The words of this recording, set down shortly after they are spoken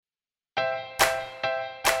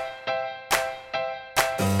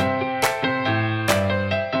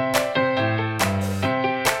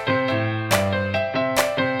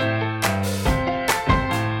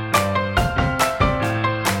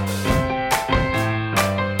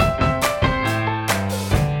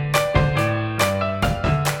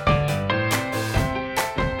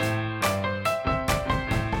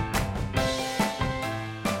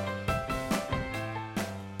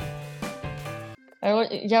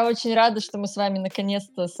я очень рада, что мы с вами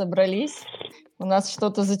наконец-то собрались. У нас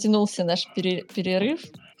что-то затянулся наш перерыв,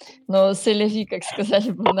 но c'est как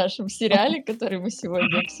сказали бы в нашем сериале, который мы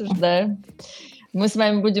сегодня обсуждаем. Мы с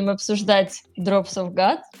вами будем обсуждать Drops of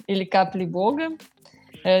God или Капли Бога,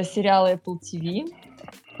 сериал Apple TV,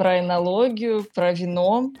 про энологию, про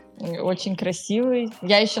вино. Очень красивый.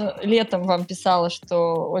 Я еще летом вам писала,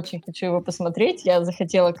 что очень хочу его посмотреть. Я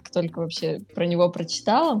захотела, как только вообще про него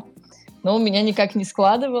прочитала. Но у меня никак не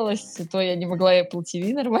складывалось. То я не могла Apple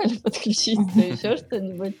TV нормально подключить, то еще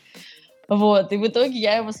что-нибудь. Вот. И в итоге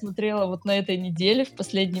я его смотрела вот на этой неделе, в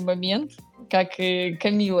последний момент, как и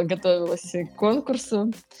Камила готовилась к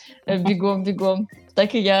конкурсу «Бегом-бегом»,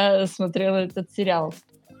 так и я смотрела этот сериал.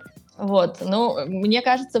 Вот. Ну, мне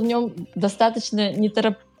кажется, в нем достаточно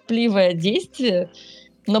неторопливое действие,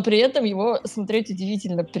 но при этом его смотреть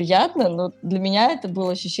удивительно приятно. Но для меня это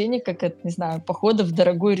было ощущение, как, не знаю, похода в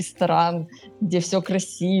дорогой ресторан, где все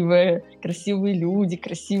красивое, красивые люди,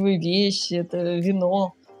 красивые вещи, это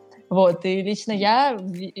вино. Вот. И лично я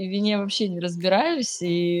в вине вообще не разбираюсь,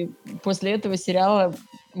 и после этого сериала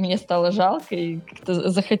мне стало жалко, и как-то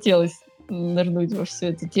захотелось нырнуть во всю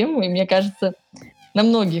эту тему. И мне кажется, на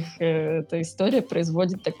многих эта история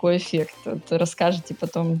производит такой эффект. Вот расскажете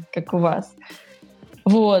потом, как у вас.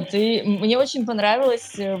 Вот, и мне очень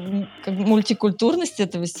понравилась как бы мультикультурность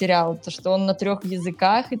этого сериала, то, что он на 3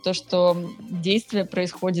 языках, и то, что действие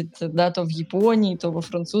происходит, да, то в Японии, то во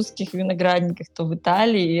французских виноградниках, то в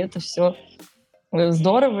Италии, и это все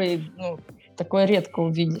здорово, и ну, такое редко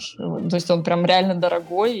увидишь. То есть он прям реально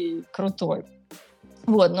дорогой и крутой.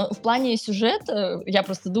 Вот, но в плане сюжета я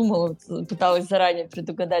просто думала, пыталась заранее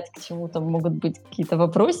предугадать, к чему там могут быть какие-то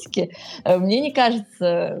вопросики. Мне не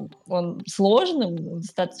кажется он сложным,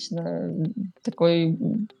 достаточно такой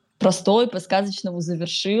простой, по-сказочному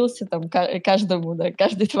завершился, там каждому, да,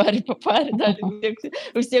 каждой твари по паре, да,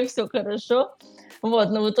 у всех все хорошо.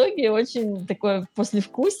 Вот, но в итоге очень такое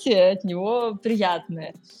послевкусие от него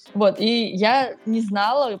приятное. Вот, и я не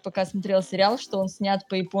знала, пока смотрела сериал, что он снят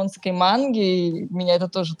по японской манге, и меня это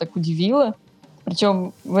тоже так удивило.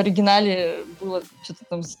 Причем в оригинале было что-то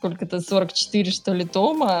там сколько-то, 44, что ли,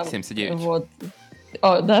 тома. 79. Вот.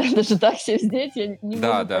 О, да, даже так, 79, я не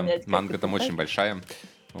могу понять. Да, манга там очень большая.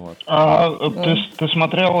 Вот. Ты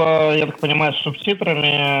смотрел, я так понимаю, с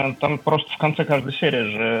субтитрами, там просто в конце каждой серии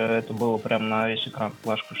же это было прям на весь экран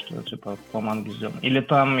флешка, что типа по манге сделано. Или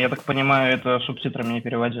там, я так понимаю, это субтитрами не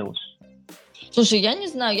переводилось? Слушай, я не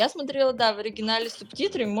знаю, я смотрела, да, в оригинале с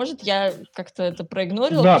субтитрами, может, я как-то это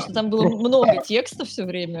проигнорила, да, потому что там было много текста все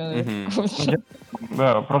время.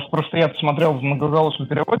 Да, просто я посмотрел в многоголосом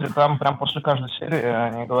переводе, там прям после каждой серии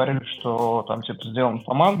они говорили, что там типа сделано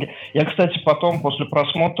по манге. Я, кстати, потом после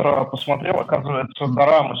просмотра посмотрел, оказывается,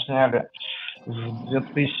 дораму сняли в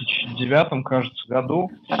 2009, кажется, году.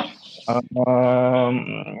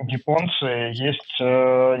 Японцы, есть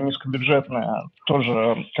низкобюджетная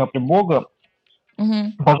тоже «Капли Бога».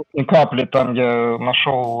 Божественные капли там я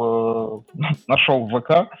нашел в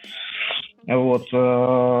ВК. Вот,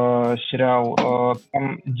 сериал,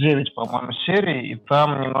 там 9, по-моему, серий, и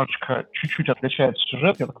там немножечко, чуть-чуть отличается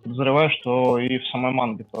сюжет. Я так подозреваю, что и в самой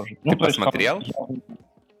манге тоже. Ты посмотрел?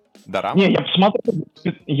 Дораму? Не, я посмотрел,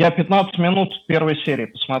 я 15 минут первой серии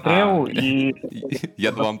посмотрел, и...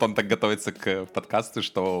 Я думал, Антон так готовится к подкасту,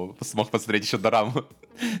 что смог посмотреть еще дораму.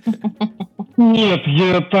 Нет,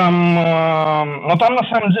 там на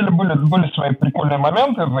самом деле были свои прикольные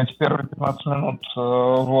моменты в эти первые 15 минут,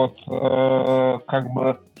 вот, как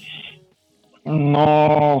бы,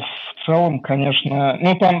 но в целом, конечно,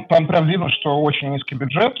 ну там прям видно, что очень низкий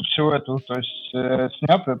бюджет у всего этого, то есть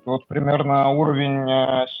снято это вот примерно уровень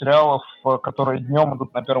сериалов, которые днем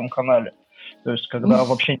идут на Первом канале, то есть когда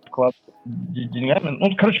вообще не вкладывают деньгами,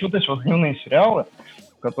 ну, короче, вот эти вот дневные сериалы,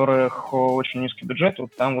 в которых очень низкий бюджет,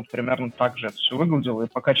 вот там вот примерно так же это все выглядело, и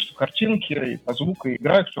по качеству картинки, и по звуку, и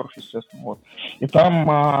игра актеров, естественно, вот. И там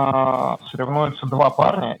соревнуются 2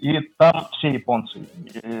 парня, и там все японцы.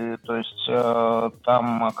 И, то есть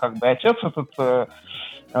там как бы отец этот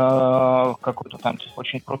какой-то там типа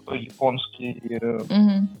очень крутой японский,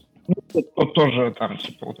 тот тоже там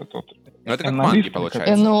типа вот это вот. Ну, это как в манге,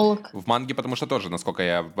 получается. Энолог. В манге, потому что тоже, насколько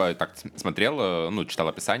я так смотрел, ну, читал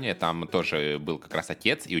описание, там тоже был как раз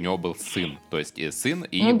отец, и у него был сын. То есть сын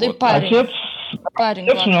и ну, вот... Парень. Парень,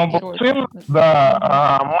 отец у него главный был герой. сын, да,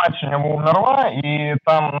 а мать у него умерла, и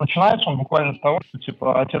там начинается он буквально с того, что,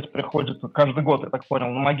 типа, отец приходит каждый год, я так понял,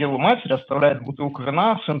 на могилу матери, оставляет бутылку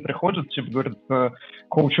вина, сын приходит, типа, говорит,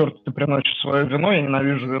 какого черта ты приносишь свое вино, я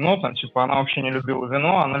ненавижу вино, там, типа, она вообще не любила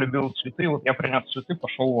вино, она любила цветы, вот я принес цветы,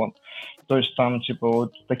 пошел вон. То есть там, типа,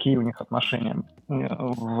 вот такие у них отношения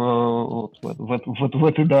в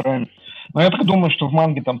этой дораме. Но я так думаю, что в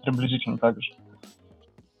манге там приблизительно так же.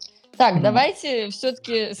 Так, давайте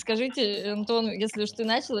все-таки скажите, Антон, если уж ты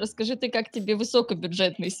начал, расскажи ты, как тебе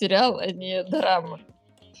высокобюджетный сериал, а не дорама.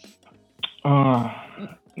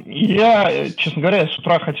 Я, честно говоря, с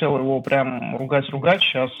утра хотел его прям ругать.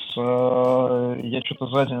 Сейчас я что-то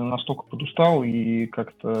за день настолько подустал и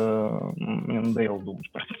как-то мне надоело думать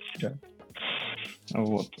про этот сериал.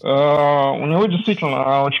 Вот. У него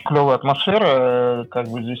действительно очень клевая атмосфера, как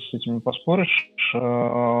бы здесь с этим не поспоришь.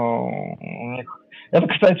 У них... Это,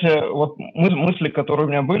 кстати, вот мысли, которые у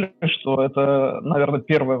меня были, что это, наверное,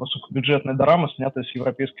 первая высокобюджетная дорама, снятая с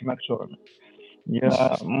европейскими актерами.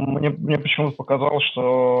 Мне почему-то показалось,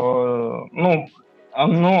 что...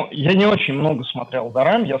 я не очень много смотрел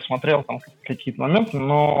дорам, я смотрел там какие-то моменты,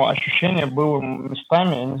 но ощущение было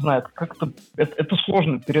местами, я не знаю, это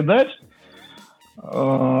сложно передать,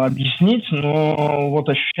 объяснить, но вот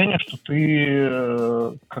ощущение, что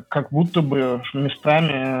ты как будто бы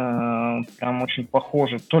местами прям очень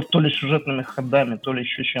похожи, то ли сюжетными ходами, то ли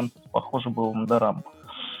еще чем-то похоже было на дораму.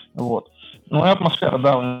 Вот. Ну и атмосфера,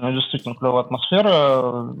 да, у него действительно клевая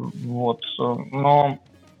атмосфера, вот, но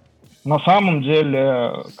на самом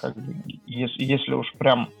деле, как бы, если уж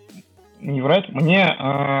прям не врать, мне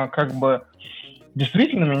как бы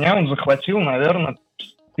действительно меня он захватил, наверное,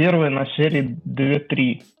 первые на серии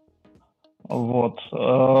 2-3. Вот.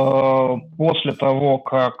 После того,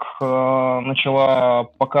 как начала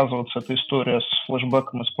показываться эта история с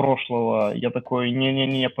флешбеком из прошлого, я такой,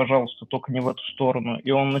 не-не-не, пожалуйста, только не в эту сторону.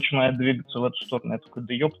 И он начинает двигаться в эту сторону. Я такой,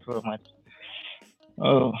 да ёб твою мать.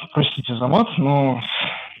 Простите за мат, но...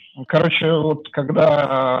 Короче, вот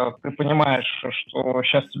когда ты понимаешь, что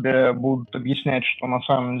сейчас тебе будут объяснять, что на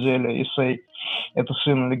самом деле Исей — это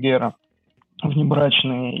сын Легера,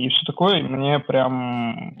 внебрачный и все такое, мне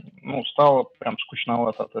прям, стало прям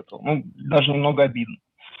скучновато от этого. Даже немного обидно.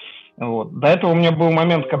 Вот. До этого у меня был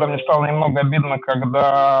момент, когда мне стало немного обидно,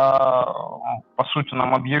 когда, по сути,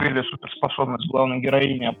 нам объявили суперспособность главной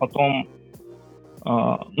героини, а потом,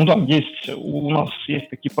 там у нас есть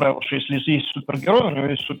такие правила, что если есть супергерой, у него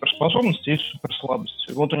есть суперспособности, есть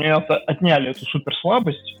суперслабости. Вот у нее отняли эту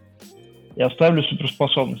суперслабость и оставили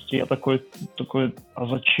суперспособности. Я такой, а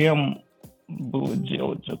зачем было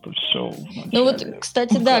делать это все? Ну вот,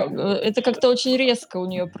 кстати, да, это как-то очень резко у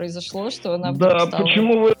нее произошло, что она вдруг Да, стала...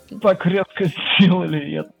 почему вы так резко сделали?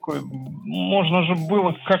 Я такой, можно же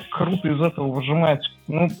было как круто из этого выжимать.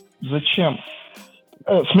 Зачем?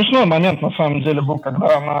 Смешной момент, на самом деле, был,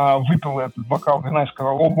 когда она выпила этот бокал вина и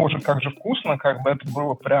сказала, о боже, как же вкусно, как бы это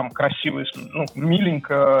было прям красиво,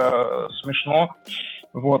 миленько, смешно.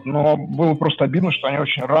 Вот, но было просто обидно, что они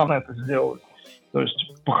очень рано это сделали. То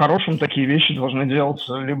есть, по-хорошему, такие вещи должны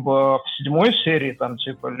делаться либо в 7 серии, там,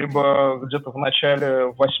 типа, либо где-то в начале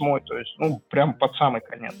 8, то есть, прям под самый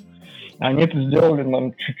конец. Они это сделали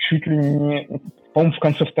нам чуть ли не, по-моему, в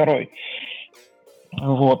конце 2.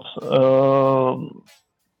 Вот.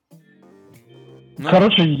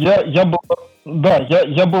 Короче, я был... Да,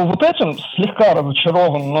 я был вот этим слегка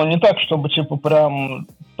разочарован, но не так, чтобы, типа,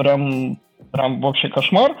 прям вообще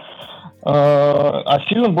кошмар. А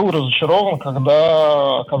сильно был разочарован,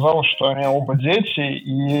 когда оказалось, что они оба дети,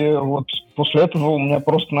 и вот после этого у меня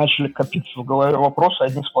просто начали копиться в голове вопросы,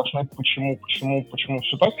 одни сплошные почему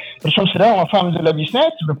все так. Причем сериал на самом деле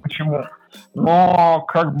объясняет тебе почему, но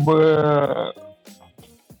как бы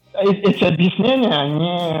эти объяснения,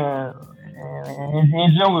 они не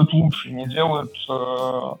делают лучше, не делают...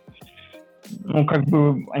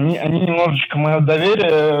 они немножечко мое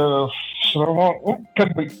доверие все равно...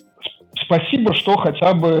 Спасибо, что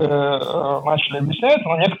хотя бы начали объяснять,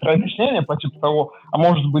 но некоторые объяснения по типу того, а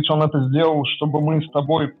может быть он это сделал, чтобы мы с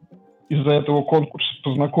тобой из-за этого конкурса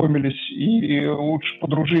познакомились и лучше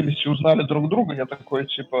подружились и узнали друг друга, я такой,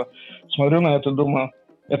 типа, смотрю на это и думаю,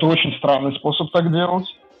 это очень странный способ так делать.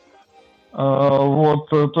 Вот,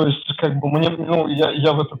 то есть, как бы, мне,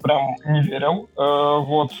 я в это прям не верил,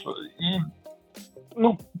 вот, и,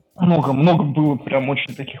 много было прям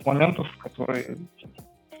очень таких моментов, которые...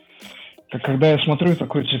 Когда я смотрю,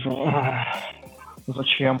 такой, типа,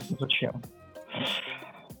 зачем?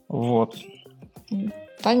 Вот.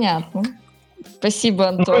 Понятно. Спасибо,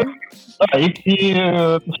 Антон. Да, и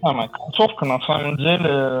это самое, концовка, на самом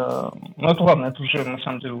деле... Ну, это ладно, это уже, на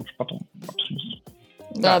самом деле, уже потом обсудим.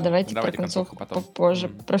 Да, Да, давайте про давайте концовку потом. попозже,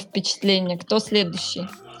 про впечатление. Кто следующий?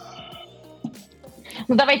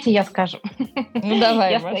 Ну, давайте я скажу. Ну,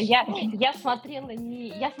 давай, Маш. Я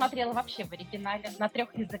смотрела вообще в оригинале на 3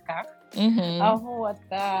 языках. Мгм.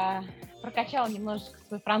 Прокачала немножечко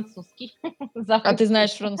свой французский. А ты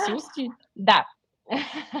знаешь французский? Да.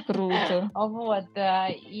 Круто.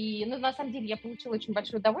 И, на самом деле, я получила очень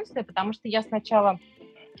большое удовольствие, потому что я сначала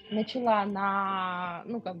начала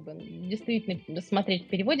действительно смотреть в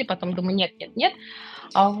переводе, потом думаю, нет.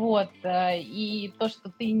 И то, что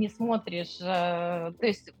ты не смотришь, то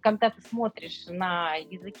есть, когда ты смотришь на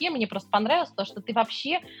языке, мне просто понравилось то, что ты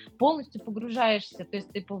вообще полностью погружаешься, то есть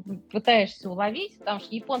ты пытаешься уловить, потому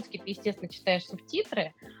что японский ты, естественно, читаешь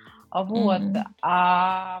субтитры, Мгм.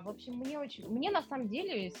 в общем, мне на самом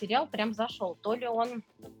деле сериал прям зашел. То ли он,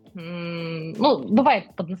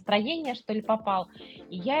 бывает под настроение, что ли, попал.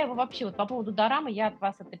 И я его вообще, вот по поводу дорамы, я от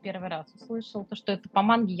вас это первый раз услышала, то, что это по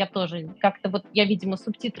манге, я тоже как-то я, видимо,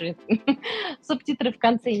 субтитры в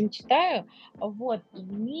конце не читаю. И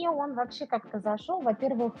мне он вообще как-то зашел.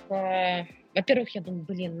 Во-первых, я думаю,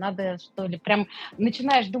 надо, что ли, прям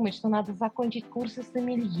начинаешь думать, что надо закончить курсы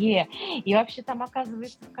сомелье, и вообще там,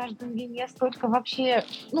 оказывается, в каждом вине столько вообще,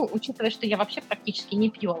 учитывая, что я вообще практически не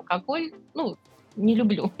пью алкоголь, не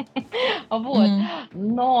люблю. Мгм.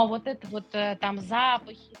 Но вот это там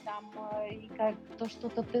запахи, там и как то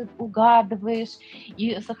что-то ты угадываешь,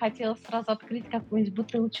 и захотелось сразу открыть какую-нибудь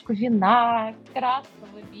бутылочку вина,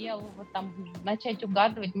 красного, белого, там начать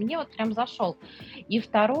угадывать. Мне вот прям зашел. И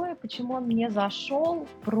второе, почему он мне зашел,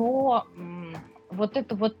 про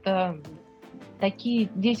такие,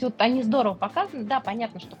 здесь вот они здорово показаны, да,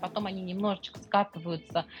 понятно, что потом они немножечко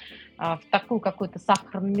скатываются в такую какую-то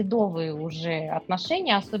сахарно-медовые уже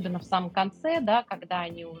отношения, особенно в самом конце, да, когда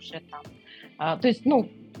они уже там, то есть,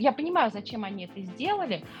 я понимаю, зачем они это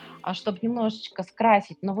сделали, чтобы немножечко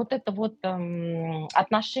скрасить, но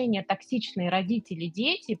отношения токсичные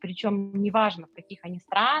родители-дети, причем неважно, в каких они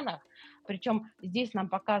странах, причем здесь нам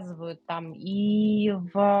показывают там и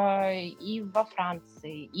во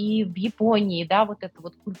Франции, и в Японии, да, вот эта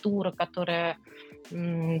вот культура, которая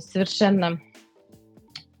совершенно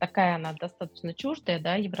такая, она достаточно чуждая,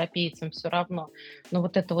 да, европейцам все равно, но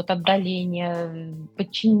вот это вот отдаление,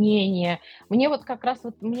 подчинение, мне вот как раз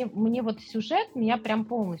мне вот сюжет меня прям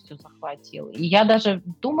полностью захватил. И я даже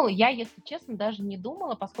думала, если честно, даже не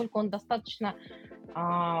думала, поскольку он достаточно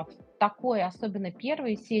такой, особенно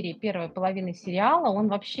первая половина сериала, он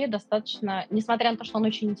вообще достаточно, несмотря на то, что он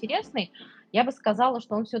очень интересный, я бы сказала,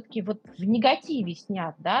 что он все-таки вот в негативе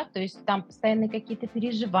снят, да, то есть там постоянные какие-то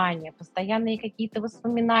переживания, постоянные какие-то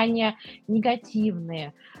воспоминания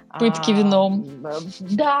негативные. Пытки вином.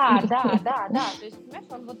 Да, то есть, понимаешь,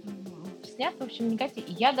 он вот снят, в общем, негатив.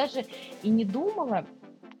 И я даже и не думала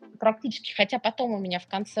практически, хотя потом у меня в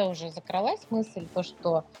конце уже закралась мысль, то,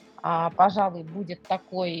 что пожалуй, будет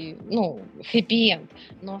такой, хэппи-энд.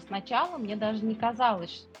 Но сначала мне даже не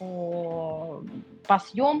казалось, что по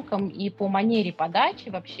съемкам и по манере подачи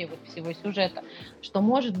вообще вот всего сюжета, что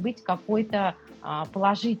может быть какой-то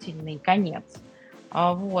положительный конец.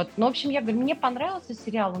 Ну, в общем, я говорю, мне понравился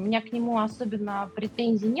сериал, у меня к нему особенно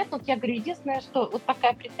претензий нет. Вот я говорю, единственное, что вот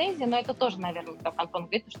такая претензия, но это тоже, наверное, как Антон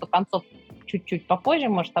говорит, что концовку чуть-чуть попозже,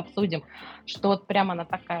 может, обсудим, что вот прямо она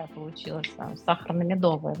такая получилась,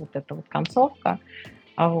 сахарно-медовая вот эта вот концовка,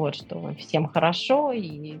 что всем хорошо,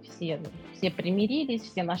 и все примирились,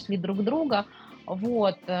 все нашли друг друга,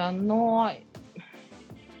 но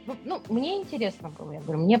мне интересно было, я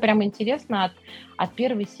говорю, мне прям интересно от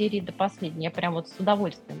первой серии до последней, я прям вот с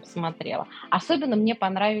удовольствием посмотрела. Особенно мне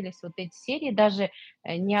понравились вот эти серии, даже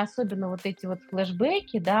не особенно вот эти вот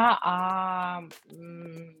флешбеки, да,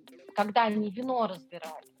 когда они вино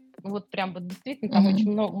разбирали. Вот прям вот действительно там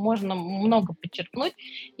очень можно много подчеркнуть.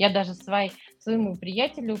 Я даже своему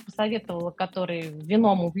приятелю посоветовала, который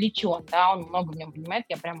вином увлечен, да, он много в нем понимает,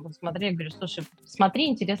 я прям смотрела, говорю, слушай, смотри,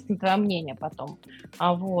 интересно твое мнение потом.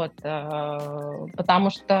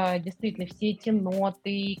 Потому что действительно все эти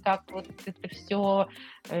ноты, как вот это все,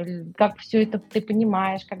 как все это ты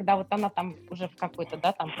понимаешь, когда вот она там уже в какой-то,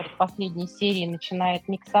 да, там предпоследней серии начинает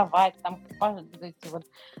миксовать, там,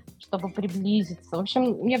 чтобы приблизиться. В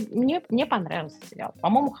общем, мне понравился сериал.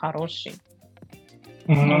 По-моему, хороший.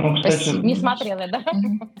 Кстати, Не смотрела, да?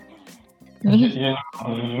 Я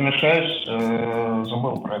вмешаюсь,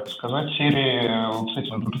 забыл про это сказать. Серии вот с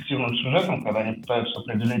этим детективным сюжетом, когда они пытаются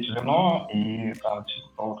определить вино и там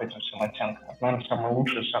по вот этим всем оттенкам. Это, наверное, самое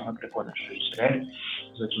лучшее, самое прикольное в сериале.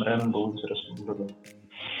 За этим реально было интересно наблюдать.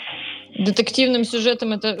 Детективным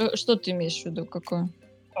сюжетом это что ты имеешь в виду? Какое?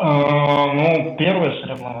 Ну, первое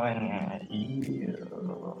соревнование и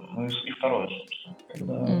второе, собственно.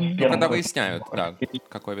 Когда в Ну, первом когда круге выясняют, да, проходили.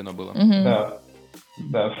 какое вино было. Да,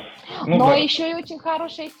 да. Ну Но да. еще и очень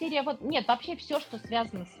хорошая серия. Вот, нет, вообще все, что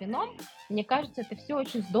связано с вином, мне кажется, это все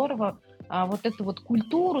очень здорово. Вот эту вот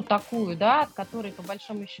культуру такую, да, от которой, по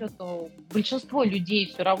большому счету, большинство людей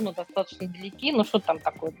все равно достаточно далеки. Ну, что там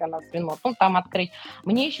такое для нас вино? Ну, там открыть.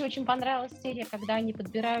 Мне еще очень понравилась серия, когда они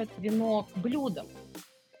подбирают вино к блюдам.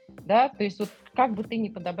 Да, то есть вот как бы ты ни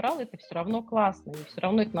подобрал, это все равно классно, и все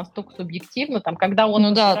равно это настолько субъективно, там, когда он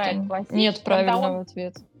Ну да, подбирает там классический, нет когда он правильного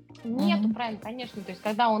ответа. нету, Мгм. правильно, конечно. То есть,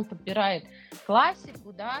 когда он подбирает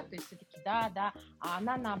классику, да, то есть все таки да, а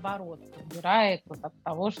она наоборот подбирает вот от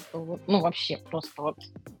того, что вот, ну, вообще просто вот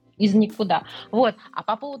из никуда. Вот. А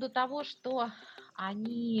по поводу того, что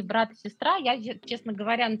они брат и сестра, я, честно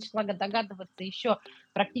говоря, начала догадываться еще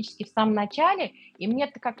практически в самом начале, и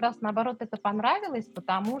мне-то как раз наоборот это понравилось,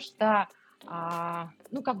 потому что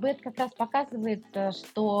ну, как бы это как раз показывает,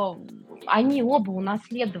 что они оба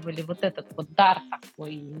унаследовали вот этот вот дар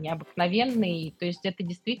такой необыкновенный. То есть это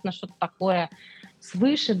действительно что-то такое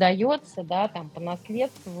свыше дается, да, там по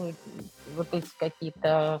наследству, вот эти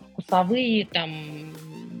какие-то вкусовые там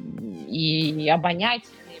и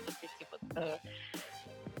обонятельные вот эти вот,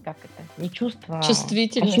 как это, не чувства,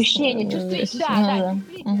 Чувствительность. ощущения, чувствительность,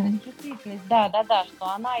 Ну да. чувствительность, да, что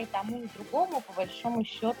она и тому, и другому, по большому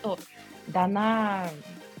счету, дана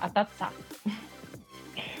от отца.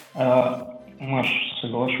 Маш,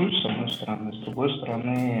 соглашусь с одной стороны, с другой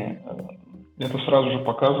стороны, это сразу же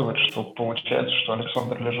показывает, что получается, что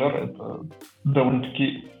Александр Лежар — это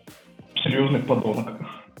довольно-таки серьезный подонок.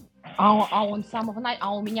 А он с самого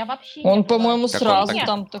а у меня вообще не Он, было по-моему, Так он сразу так,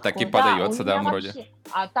 там так и такой. подается, у да, меня вроде. вообще,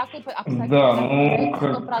 так и абсолютно Да, так и ну,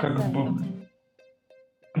 подается как 100%. бы...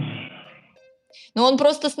 Ну, он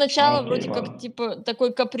просто сначала Окей, вроде как, ладно. типа,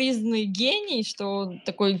 такой капризный гений, что он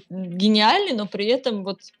такой гениальный, но при этом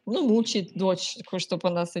вот, ну, мучает дочь, чтобы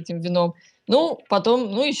она с этим вином. Ну,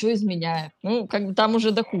 потом, ну, еще изменяет. Ну, как бы там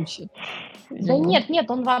уже до кучи. Да нет, Мгм.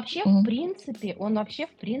 он вообще, в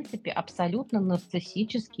принципе, абсолютно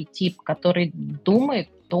нарциссический тип, который думает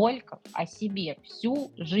только о себе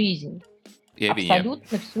всю жизнь. И о вине.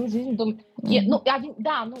 Абсолютно всю жизнь думает. Мгм. Ну,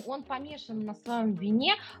 он помешан на своем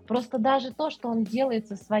вине. Просто даже то, что он делает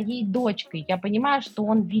со своей дочкой, я понимаю, что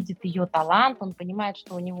он видит ее талант, он понимает,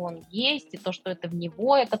 что у него он есть, и то, что это в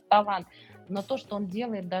него этот талант. Но то, что он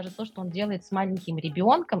делает, даже то, что он делает с маленьким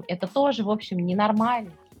ребенком, это тоже, в общем,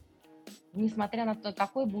 ненормально. Несмотря на то,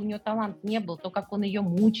 какой бы у нее талант не был, то, как он ее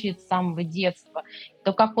мучает с самого детства,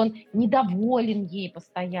 то, как он недоволен ей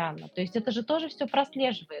постоянно. То есть это же тоже все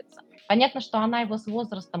прослеживается. Понятно, что она его с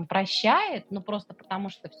возрастом прощает, но просто потому,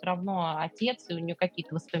 что все равно отец, и у нее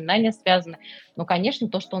какие-то воспоминания связаны. Но, конечно,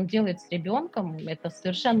 то, что он делает с ребенком, это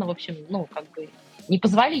совершенно, в общем, ну, как бы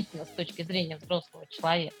непозволительно с точки зрения взрослого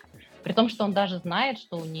человека. При том, что он даже знает,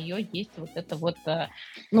 что у нее есть вот эта вот,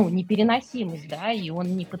 ну, непереносимость, да, и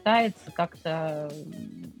он не пытается как-то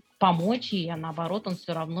помочь ей, а наоборот, он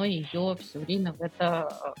все равно ее все время в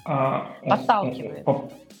это подталкивает.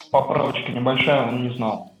 Поправочка небольшая, он не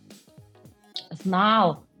знал.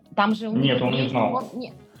 Знал. Там же у них Нет, он не есть... знал.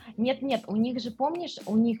 Нет, у них же, помнишь,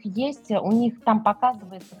 у них там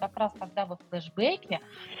показывается как раз, когда во флешбеке,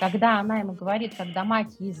 когда она ему говорит, когда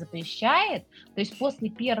мать ей запрещает, то есть после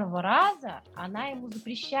первого раза она ему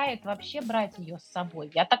запрещает вообще брать ее с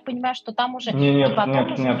собой. Я так понимаю, что там уже... Нет, и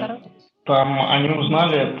потом уже, нет. короче... Там они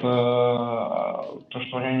узнали то,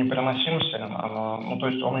 что у нее непереносимость, ну, то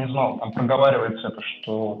есть он не знал, там проговаривается это,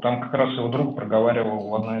 что там как раз его друг проговаривал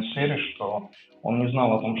в одной из серий, что он не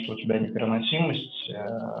знал о том, что у тебя непереносимость.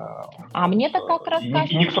 А мне-то как раз И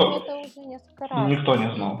кажется, что это уже несколько раз. никто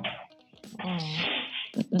не знал.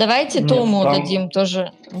 Давайте Нет, Тому там... дадим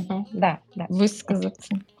тоже Да.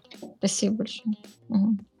 высказаться. Спасибо большое.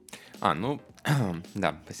 Мгм. Ну,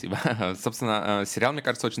 да, спасибо. Собственно, сериал, мне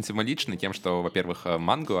кажется, очень символичный тем, что, во-первых,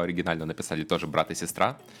 мангу оригинально написали тоже брат и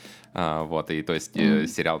сестра. Вот, и то есть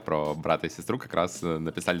сериал про брата и сестру как раз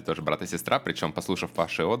написали тоже брат и сестра, причем, послушав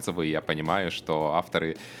ваши отзывы, я понимаю, что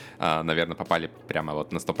авторы, наверное, попали прямо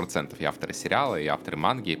вот на 100%, и авторы сериала, и авторы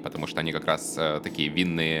манги, потому что они как раз такие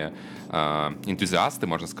винные энтузиасты,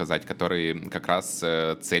 можно сказать, которые как раз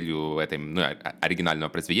целью этой, оригинального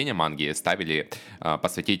произведения манги ставили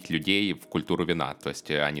посвятить людей в культуру вина, то есть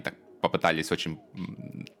они так попытались очень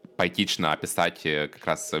поэтично описать как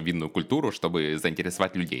раз винную культуру, чтобы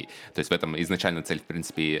заинтересовать людей. То есть в этом изначально цель, в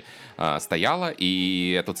принципе, стояла,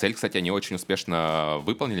 и эту цель, кстати, они очень успешно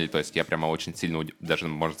выполнили. То есть я прямо очень сильно, даже,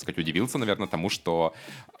 можно сказать, удивился, наверное, тому, что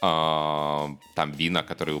там вина,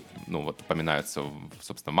 которые, ну, вот упоминаются,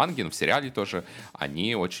 собственно, в манге, но в сериале тоже,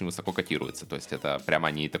 они очень высоко котируются. То есть это прямо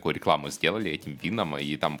они такую рекламу сделали этим винам,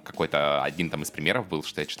 и там какой-то один там из примеров был,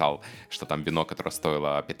 что я читал, что там вино, которое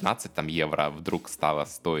стоило 15 там, евро, вдруг стало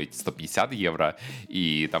стоить 150 евро,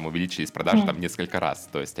 и там увеличились продажи там несколько раз.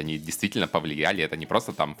 То есть они действительно повлияли, это не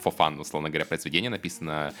просто там for fun, условно говоря, произведение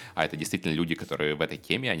написано, а это действительно люди, которые в этой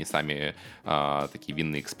теме, они сами такие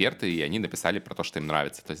винные эксперты, и они написали про то, что им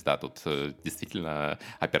нравится. То есть да, тут действительно,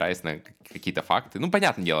 опираясь на какие-то факты, ну,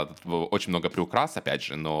 понятное дело, тут очень много приукрас, опять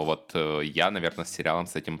же, но вот я, наверное, с сериалом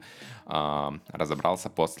с этим разобрался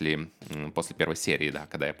после первой серии, да,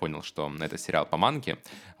 когда я понял, что это сериал по манге,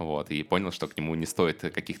 вот, и понял, что к нему не стоит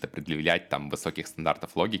каких-то предъявлять там высоких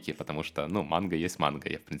стандартов логики, потому что, ну, манга есть манга.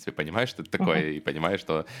 Я, в принципе, понимаю, что это такое, и понимаю,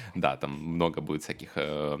 что, да, там много будет всяких,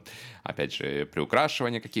 опять же,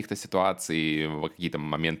 приукрашивания каких-то ситуаций, какие-то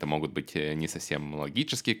моменты могут быть не совсем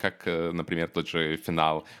логические, как, например, тот же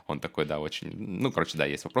финал, он такой, да, очень, ну, короче, да,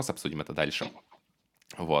 есть вопрос, обсудим это дальше.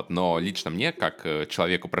 Вот, но лично мне, как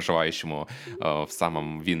человеку, проживающему в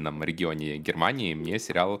самом винном регионе Германии, мне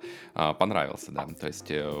сериал понравился, да, то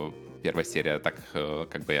есть первая серия так,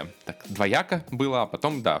 как бы, так двояко была, а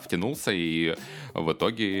потом, да, втянулся, и в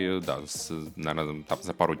итоге, да, наверное, там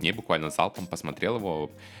за пару дней буквально залпом посмотрел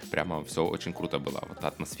его, прямо все очень круто было. Вот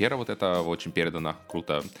атмосфера вот эта очень передана,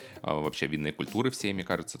 круто, вообще винные культуры все, мне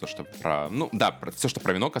кажется, то, что про, ну, да, все, что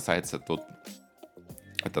про вино касается, тут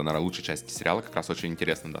это, наверное, лучшая часть сериала, как раз очень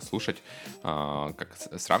интересно, да, слушать, как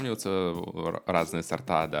сравниваются разные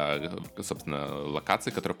сорта, да, собственно,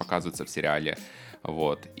 локации, которые показываются в сериале,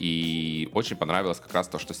 вот, и очень понравилось как раз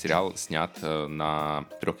то, что сериал снят на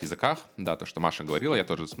 3 языках, да, то, что Маша говорила, я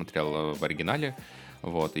тоже смотрел в оригинале,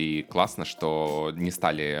 вот, и классно, что не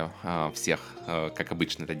стали всех, как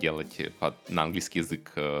обычно это делать, на английский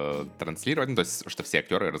язык транслировать, ну, то есть, что все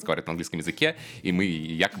актеры разговаривают на английском языке, и мы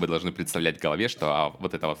якобы должны представлять в голове, что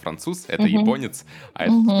вот это вот француз, это японец, а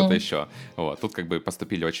это кто-то еще. Вот, тут как бы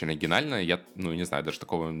поступили очень оригинально, я, ну, не знаю, даже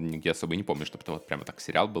такого нигде особо не помню, чтобы это вот прямо так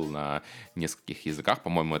сериал был на нескольких языках,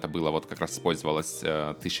 по-моему, это было вот как раз использовалось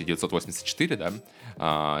 1984,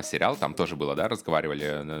 да, сериал, там тоже было, да,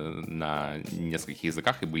 разговаривали на нескольких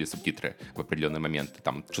языках и были субтитры в определенные моменты.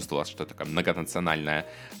 Там чувствовалось, что такая многонациональная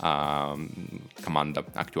команда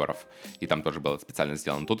актеров. И там тоже было специально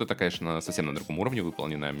сделано. Тут это, конечно, совсем на другом уровне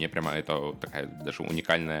выполнено. Мне прямо это такая даже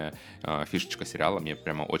уникальная фишечка сериала. Мне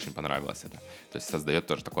прямо очень понравилось это. То есть создает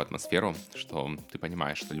тоже такую атмосферу, что ты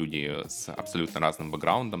понимаешь, что люди с абсолютно разным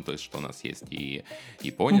бэкграундом, то есть что у нас есть и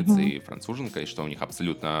японец, и француженка, и что у них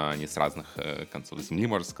абсолютно они с разных концов земли,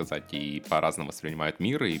 можно сказать, и по-разному воспринимают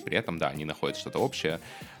мир, и при этом, да, они находят что-то общее,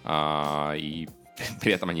 и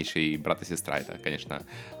при этом они еще и брат и сестра. Это, конечно,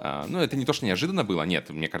 ну, это не то, что неожиданно было,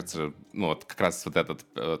 нет, мне кажется, ну, вот как раз вот этот,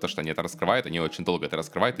 то, что они это раскрывают, они очень долго это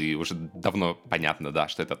раскрывают, и уже давно понятно, да,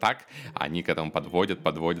 что это так, а они к этому подводят,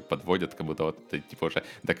 как будто вот, типа уже,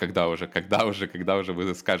 да когда уже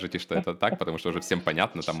вы скажете, что это так, потому что уже всем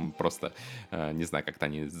понятно, там просто, не знаю, как-то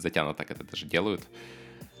они затянуто так это даже делают.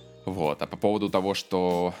 Вот. А по поводу того,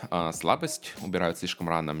 что слабость убирают слишком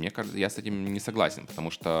рано, мне кажется, я с этим не согласен,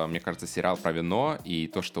 потому что, мне кажется, сериал про вино и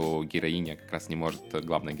то, что героиня как раз не может,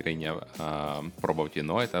 главная героиня, пробовать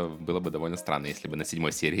вино, это было бы довольно странно, если бы на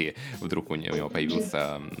 7 серии вдруг у него появилась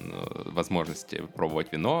возможность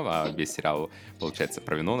пробовать вино, а весь сериал, получается,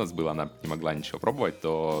 про вино у нас был, она не могла ничего пробовать,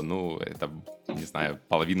 то, ну, это, не знаю,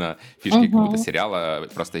 половина фишки как будто сериала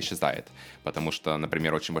просто исчезает, потому что,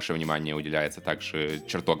 например, очень большое внимание уделяется также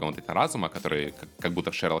чертогам вот этого разума, который как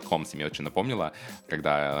будто в Шерлок Холмсе мне очень напомнило,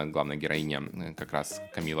 когда главная героиня, как раз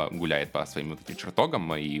Камила, гуляет по своим вот этим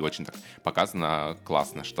чертогам, и очень так показано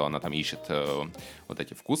классно, что она там ищет вот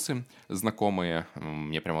эти вкусы знакомые.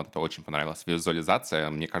 Мне прям вот это очень понравилось. Визуализация,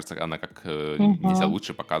 мне кажется, она как нельзя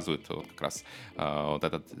лучше показывает вот как раз вот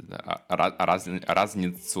этот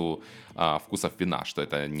разницу вкусов вина, что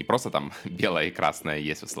это не просто там белое и красное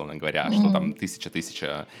есть, условно говоря, а что там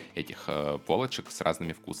тысяча этих полочек с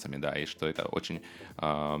разными вкусами, да, и что это очень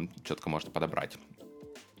четко можно подобрать.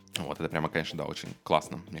 Вот, это прямо, конечно, да, очень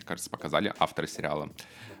классно, мне кажется, показали авторы сериала.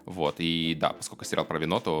 Вот, и да, поскольку сериал про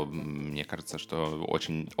вино, то мне кажется, что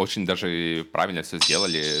очень, очень даже правильно все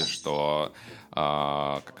сделали, что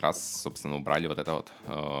как раз, собственно, убрали вот это вот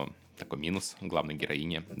такой минус главной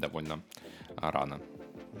героини довольно рано.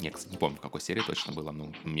 Я, кстати, не помню, в какой серии точно было,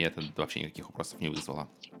 но мне это вообще никаких вопросов не вызвало.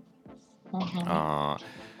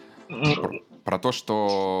 Про то,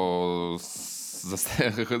 что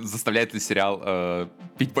заставляет ли сериал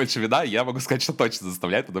пить больше вина, я могу сказать, что точно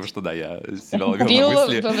заставляет, потому что, да, я себя ловил на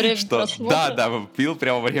мысли, во время что... просмотра? Да, пил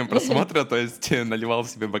прямо во время просмотра, то есть наливал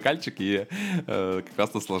себе бокальчик и как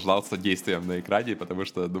раз наслаждался действием на экране, потому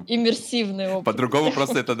что... Иммерсивный опыт. По-другому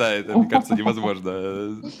просто это, да, это, мне кажется,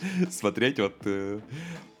 невозможно смотреть, вот...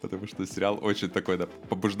 Потому что сериал очень такой, да,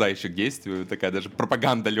 побуждающий к действию, такая даже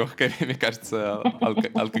пропаганда легкая, мне кажется,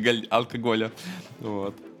 алкоголя.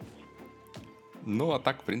 Вот. Ну, а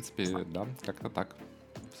так, в принципе, да, как-то так.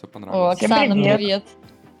 Все О, понравилось. Оксана, привет.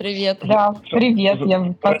 привет. Привет. Да, привет.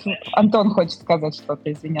 Антон хочет сказать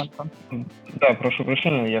что-то, извини, Антон. Да, прошу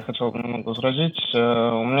прощения, я хотел немного возразить. У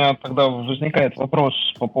меня тогда возникает вопрос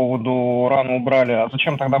по поводу «Рану убрали». А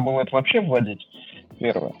зачем тогда было это вообще вводить?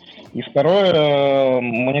 Первое. И второе,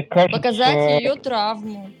 мне кажется... Показать ее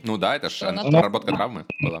травму. Ну да, это же Она проработка травмы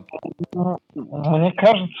была. Мне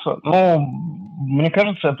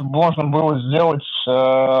кажется, это можно было сделать...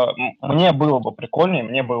 Мне было бы прикольнее,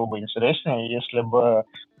 мне было бы интереснее, если бы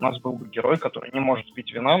у нас был бы герой, который не может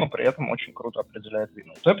пить вина, но при этом очень круто определяет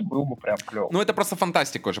вину. Вот это было бы прям клево. Ну, это просто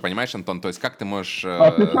фантастика уже, понимаешь, Антон? То есть как ты можешь...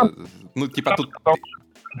 Ну, типа тут...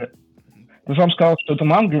 Ты сам сказал, что это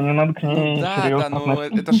манга, и не надо к ней Да, серьезно ну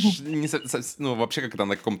относиться. это ж не ну вообще как-то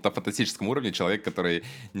на каком-то фантастическом уровне человек, который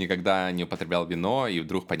никогда не употреблял вино и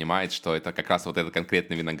вдруг понимает, что это как раз вот этот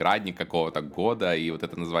конкретный виноградник какого-то года и вот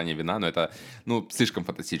это название вина, но это, ну, слишком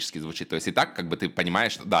фантастически звучит. То есть и так как бы ты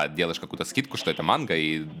понимаешь, что, да, делаешь какую-то скидку, что это манга,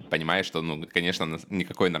 и понимаешь, что, ну, конечно,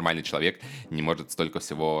 никакой нормальный человек не может столько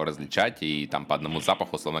всего различать и там по одному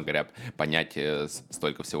запаху, условно говоря, понять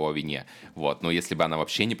столько всего о вине. Вот, но если бы она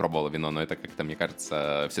вообще не пробовала вино, но это как-то, мне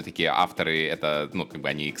кажется, все-таки авторы, это, ну, как бы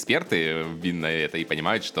они эксперты в винной это и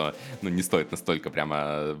понимают, что, ну, не стоит настолько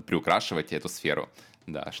прямо приукрашивать эту сферу,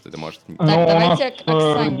 да, что это может... Так, давайте к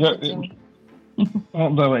Оксане хотим. Ну,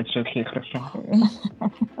 давайте, окей, хорошо.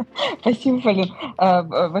 Спасибо, Полин.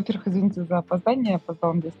 Во-первых, извините за опоздание,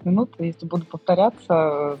 опоздала на 10 минут. Если буду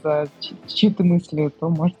повторяться за чьи-то мысли, то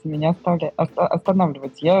можете меня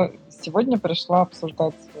останавливать. Я сегодня пришла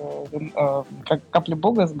обсуждать «Капли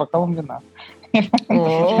Бога» с бокалом вина.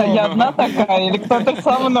 Я одна такая или кто-то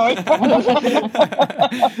со мной?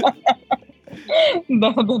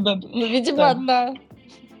 Да. Ну, видимо, одна.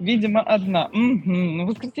 Видимо, одна. Ну,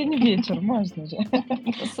 воскресенье вечер, можно же.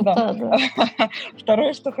 Красота, да.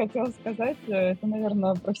 Второе, что хотела сказать, это,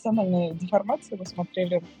 наверное, профессиональная деформация. Мы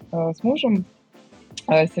смотрели с мужем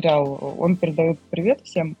сериал. Он передает привет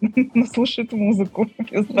всем, но слушает музыку.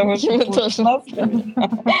 Из того, что слушает нас.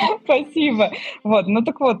 Спасибо. Вот. Ну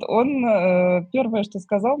так вот, он первое, что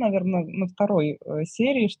сказал, наверное, на второй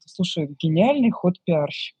серии, что, слушай, гениальный ход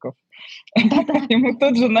пиарщиков. И мы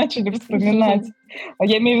тут же начали вспоминать.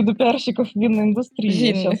 Я имею в виду пиарщиков винной индустрии.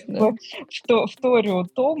 Я сейчас вторю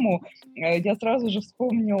Тому. Я сразу же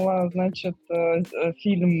вспомнила, значит,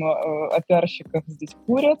 фильм о пиарщиках «Здесь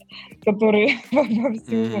курят», который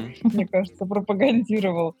вовсю, мне кажется,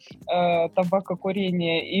 пропагандировал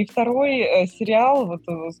табакокурение. И второй сериал, вот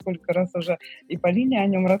сколько раз уже и Полине о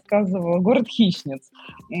нем рассказывала, «Город хищниц».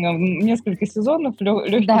 Несколько сезонов,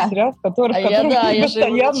 легкий сериал, в котором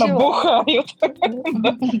постоянно бухают.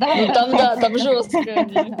 Там жестко.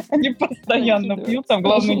 Они постоянно пьют, там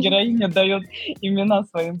главная героиня дает имена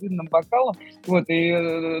своим винным бокалам. Вот, и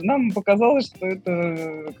нам показалось, что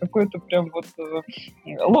это какое-то прям вот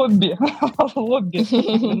лобби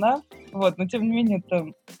вина. Вот, но тем не менее это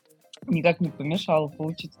никак не помешало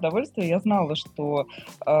получить удовольствие. Я знала, что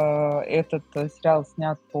этот сериал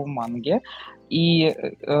снят по манге. И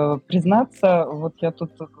признаться, вот я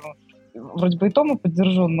тут вроде бы и Тому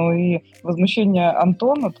поддержу, но и возмущение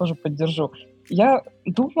Антона тоже поддержу. Я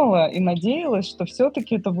думала и надеялась, что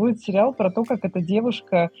все-таки это будет сериал про то, как эта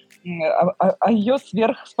девушка, о ее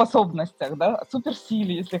сверхспособностях, да, о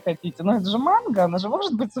суперсиле, если хотите. Но это же манга, она же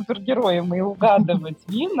может быть супергероем и угадывать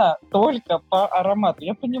вина только по аромату.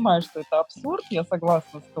 Я понимаю, что это абсурд, я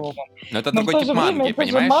согласна с Томом. Но это другой тип манги,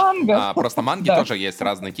 понимаешь? Манга. Просто манги тоже есть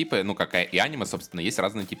разные типы, ну, как и аниме, собственно, есть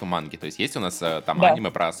разные типы манги. То есть есть у нас там аниме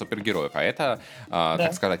про супергероев, а это,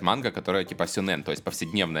 так сказать, манга, которая типа сюнэн, то есть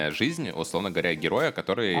повседневная жизнь, условно говоря, героя,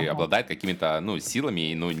 который обладает какими-то, ну,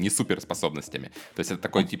 силами, ну, не суперспособностями. То есть это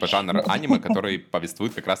такой типа жанр аниме, который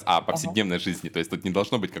повествует как раз о повседневной жизни. То есть тут не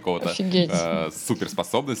должно быть какого-то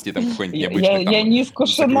суперспособности, там какой-нибудь необычный. Я не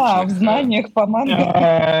искушена в знаниях по манге.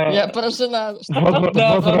 Я поражена.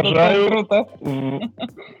 Возражаю.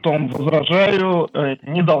 Том, возражаю,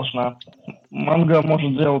 не должна. Манга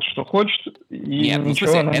может делать, что хочет, и нет,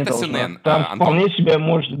 ничего она не должна. сюнэн. Там вполне себе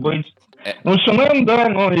может быть Ну, шонэн, да,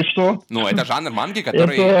 ну и что? Ну, это жанр манги,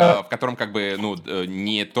 в котором как бы,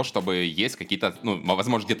 не то чтобы есть какие-то,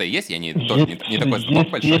 возможно, где-то есть, я тоже не такой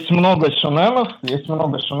знаток большой. Есть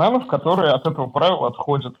много шоненов, которые от этого правила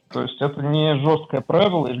отходят. То есть это не жесткое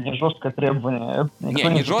правило или не жесткое требование.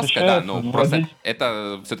 Это Не жестко, да, но просто вводить.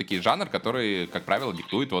 это все-таки жанр, который, как правило,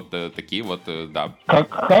 диктует вот такие вот, да.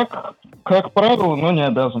 Как правило, но не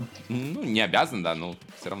обязан. Ну, не обязан, да, но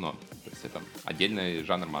все равно. То есть это отдельный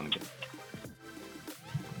жанр манги.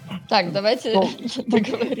 Так, давайте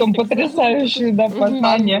договорим. Там потрясающие, да,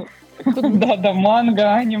 познания. Да,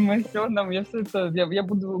 манга, аниме, сёнэн, я все это, я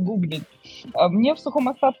буду гуглить. Мне в сухом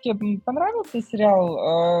остатке понравился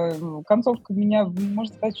сериал. Концовка меня,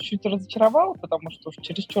 можно сказать, чуть-чуть разочаровала, потому что уж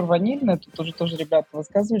чересчур ванильная. Тут уже тоже ребята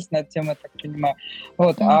высказывались на эту тему, я так понимаю.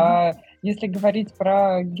 Вот. А если говорить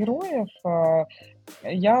про героев,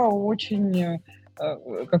 я очень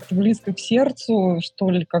как-то близко к сердцу, что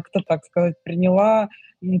ли, как-то так сказать, приняла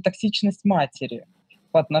токсичность матери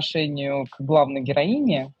по отношению к главной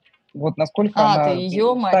героине. Вот насколько она ты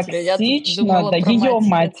ее матери, я токсична, думала да, про ее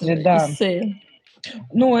мать матери, да. Исея.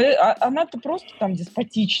 Ну, она-то просто там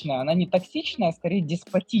деспотичная, она не токсичная, а скорее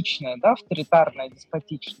деспотичная, да, авторитарная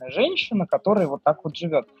деспотичная женщина, которая вот так вот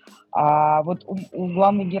живет. А вот у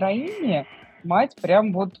главной героини мать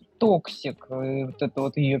прям вот токсик. И вот это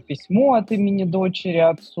вот ее письмо от имени дочери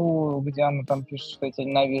отцу, где она там пишет, что я тебя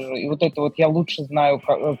ненавижу. И вот это вот я лучше знаю,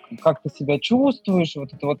 как ты себя чувствуешь.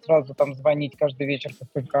 Вот это вот сразу там звонить каждый вечер, как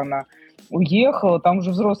только она уехала. Там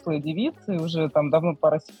уже взрослые девицы, уже там давно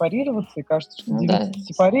пора сепарироваться. И кажется, что девица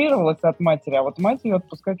сепарировалась от матери, а вот мать ее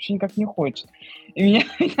отпускать вообще никак не хочет. И меня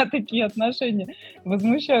такие отношения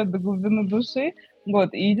возмущают до глубины души.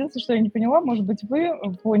 Вот. И единственное, что я не поняла, может быть, вы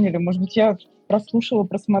поняли, может быть, я прослушала,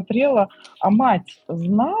 просмотрела, а мать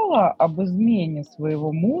знала об измене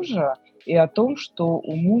своего мужа и о том, что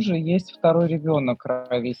у мужа есть второй ребенок,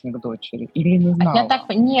 ровесник дочери, или не знала? Я так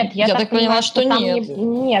понимаю, что там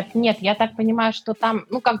нет. Нет, я так понимаю, что там,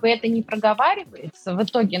 как бы это не проговаривается в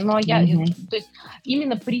итоге, но то есть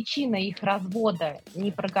именно причина их развода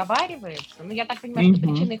не проговаривается. Но я так понимаю, что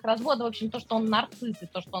причина их развода, в общем, то, что он нарцисс, и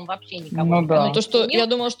то, что он вообще никого не то, что я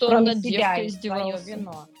думала, что он над девкой издевался. Свое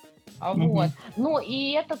вино. Вот. Ну,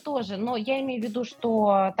 и это тоже, но я имею в виду,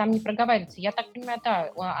 что там не проговаривается. Я так понимаю, да,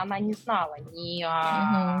 она не знала ни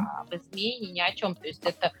об измене, ни о чем. То есть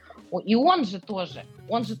это... И он же тоже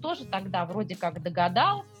тогда вроде как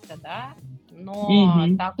догадался, да, но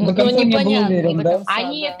так до конца не был уверен, да?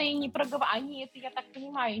 Они это, я так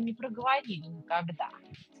понимаю, и не проговорили никогда.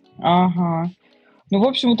 Ага. Ну, в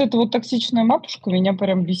общем, вот эта вот токсичная матушка меня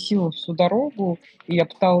прям бесила всю дорогу, и я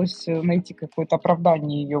пыталась найти какое-то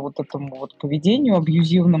оправдание ее вот этому вот поведению,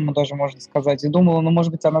 абьюзивному даже, можно сказать, и думала,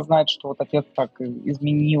 может быть, она знает, что вот отец так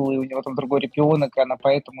изменил, и у него там другой ребенок, и она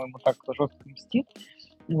поэтому ему так жестко мстит.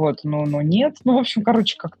 Вот, но нет. В общем,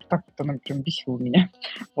 как-то так она прям бесила меня.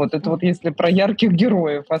 Вот, это вот если про ярких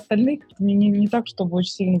героев. Остальные мне не так, чтобы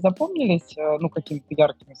очень сильно запомнились, какими-то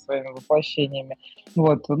яркими своими воплощениями.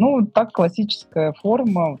 Вот, так классическая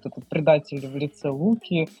форма, вот этот предатель в лице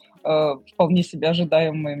Луки, вполне себе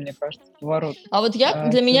ожидаемый, мне кажется, поворот. А вот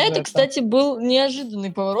для меня это, кстати, был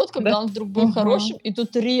неожиданный поворот, когда он вдруг был хорошим, и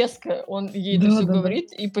тут резко он ей это все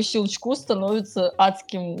говорит, и по щелчку становится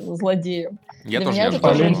адским злодеем. Я тоже не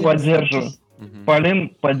ожидал. Полин,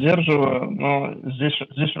 поддерживаю, но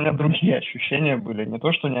здесь у меня другие ощущения были. Не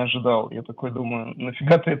то, что не ожидал. Я такой думаю,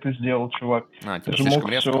 нафига ты это сделал, чувак? Ты же мог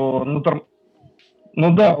все...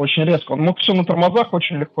 Ну да, очень резко. Он мог все на тормозах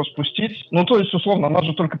очень легко спустить. То есть, условно, она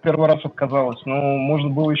же только первый раз отказалась. Можно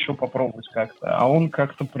было еще попробовать как-то. А он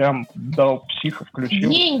как-то прям дал психа, включил.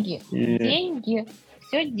 Деньги,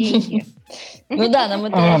 все деньги. Ну да, нам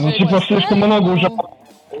это уже... слишком много уже...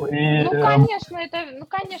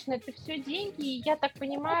 Конечно, это все деньги, и я так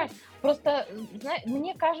понимаю, просто,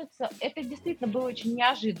 мне кажется, это действительно было очень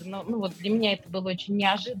неожиданно, для меня это было очень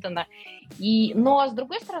неожиданно, но с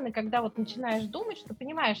другой стороны, когда вот начинаешь думать, что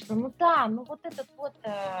понимаешь, что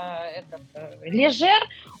Лежер,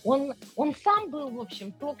 он сам был, в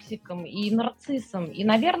общем, токсиком и нарциссом, и,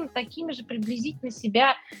 наверное, такими же приблизительно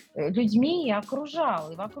себя людьми и окружал,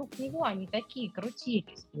 и вокруг него они такие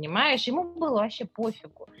крутились, понимаешь, ему было вообще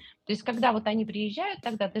пофигу. То есть, когда вот они приезжают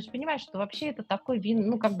тогда, ты же понимаешь, что вообще это такой,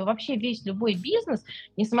 вообще весь любой бизнес,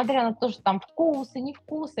 несмотря на то, что там вкусы, не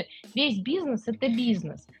вкусы, весь бизнес – это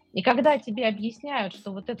бизнес. И когда тебе объясняют,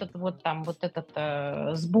 что вот этот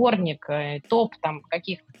сборник, топ там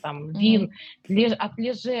каких-то там вин от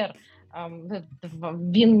Лежер,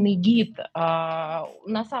 винный гид,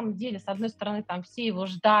 на самом деле, с одной стороны, там все его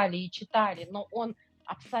ждали и читали, но он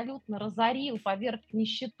абсолютно разорил, поверг в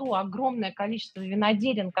нищету огромное количество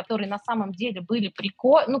виноделин, которые на самом деле были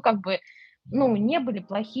не были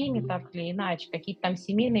плохими так или иначе, какие-то там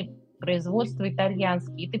семейные производства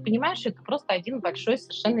итальянские. И ты понимаешь, что это просто один большой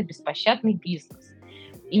совершенно беспощадный бизнес.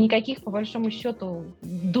 И никаких, по большому счету,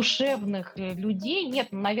 душевных людей нет.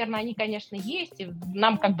 Ну, наверное, они, конечно, есть. И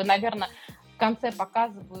нам, наверное, в конце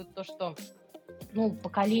показывают то, что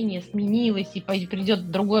поколение сменилось, и придет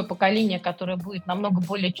другое поколение, которое будет намного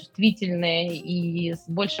более чувствительное и с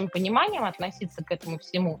большим пониманием относиться к этому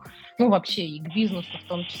всему, вообще и к бизнесу в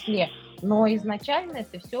том числе. Но изначально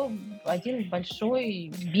это все один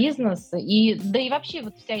большой бизнес. Да и вообще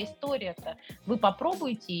вот вся история-то, вы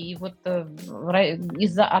попробуйте, и вот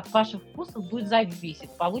от ваших вкусов будет зависеть,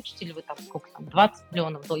 получите ли вы там 20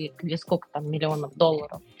 миллионов или сколько там миллионов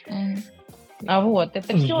долларов. Это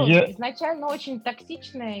все изначально очень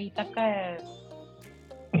токсичная и такая...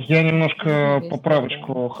 Я немножко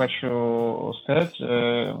поправочку хочу сказать.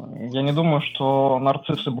 Я не думаю, что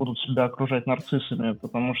нарциссы будут себя окружать нарциссами,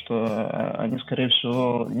 потому что они, скорее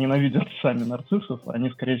всего, ненавидят сами нарциссов,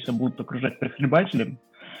 они, скорее всего, будут окружать прихлебателями.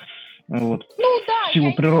 Вот. В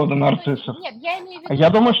силу природы нарциссов. Нет, я имею в виду, я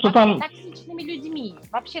думаю, что там... токсичными людьми.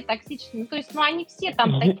 Вообще токсичными. То есть, они все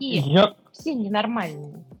там такие, все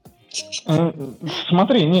ненормальные.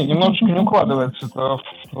 Смотри, немножечко не укладывается это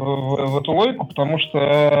в эту логику, потому что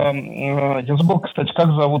я забыл, кстати,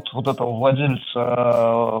 как зовут вот этого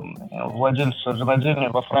владельца винодельни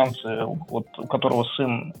во Франции, вот у которого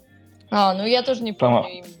сын. Я тоже не помню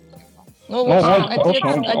имя.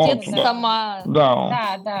 Отец сама.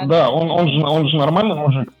 Да, он же нормальный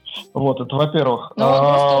мужик. Вот, это во-первых. Он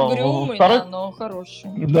просто угрюмый, но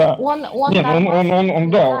хороший. Да. Он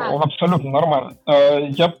абсолютно нормальный.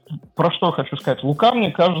 Я про что хочу сказать. Лука,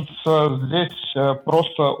 мне кажется, здесь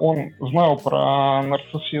просто он знал про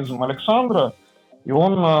нарциссизм Александра, и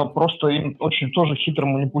он просто им очень тоже хитро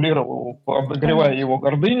манипулировал, подогревая его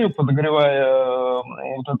гордыню, подогревая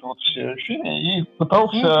вот это вот все ощущения, и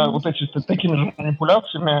пытался такими же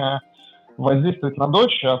манипуляциями воздействовать на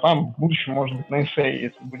дочь, а там в будущем, может быть, на эссее,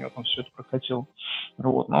 если бы у него там все это прокатило.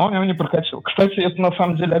 Вот. Но у него не прокатило. Кстати, это на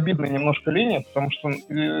самом деле обидная немножко линия, потому что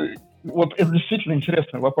это действительно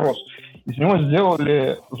интересный вопрос. Из него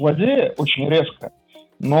сделали злодея очень резко,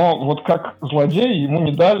 но вот как злодей ему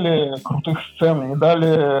не дали крутых сцен, не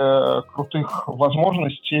дали крутых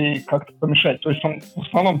возможностей как-то помешать. То есть он в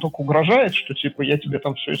основном только угрожает, что типа я тебе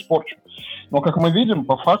там все испорчу. Но как мы видим,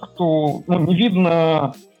 по факту не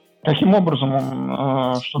видно, каким образом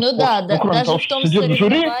он что-то... кроме даже того, в том что сидит в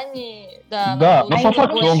жюри, но по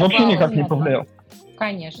факту он вообще никак не повлиял.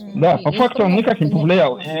 Конечно. Да, по факту он никак не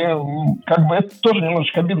повлиял. И это тоже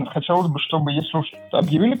немножечко обидно. Хотелось бы, чтобы, если уж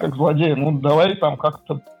объявили как злодея, давай там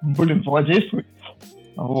как-то, злодействуй.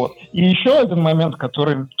 Вот. И еще один момент,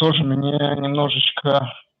 который тоже меня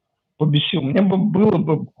немножечко побесил. Мне было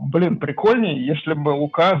бы, прикольнее, если бы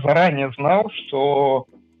Лука заранее знал, что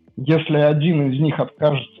если один из них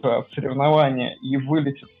откажется от соревнования и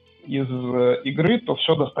вылетит из игры, то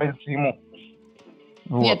все достанется ему.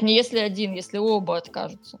 Вот. Нет, не если один, если оба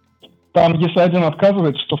откажутся. Там, если один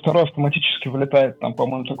отказывается, то второй автоматически вылетает. Там,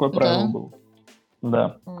 по-моему, такое правило было.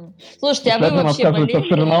 Да. Слушайте, если а вы вообще отказывается от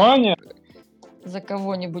соревнования за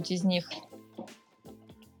кого-нибудь из них?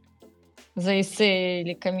 За Исея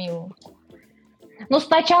или Камилу?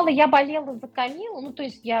 Сначала я болела за Камилу,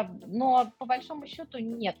 но по большому счету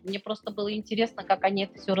нет. Мне просто было интересно, как они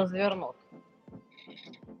это все развернут.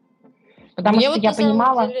 Потому что я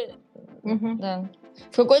понимала... Да.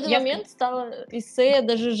 В какой-то момент стало Исея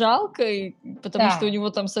даже жалко, потому что у него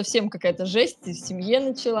там совсем какая-то жесть в семье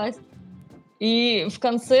началась. И в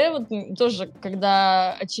конце, тоже,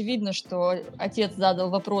 когда очевидно, что отец задал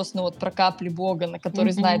вопрос, про капли Бога, на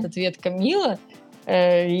который знает ответ Камила,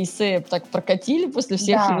 Исея так прокатили после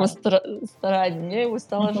всех его стараний, мне его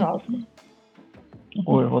стало жалко.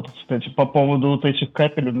 Ой, кстати, по поводу вот этих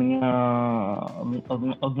капель у меня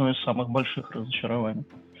одно из самых больших разочарований.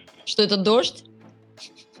 Что это дождь?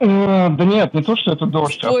 Да нет, не то, что это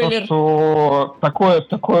дождь, Спойлер. А то, что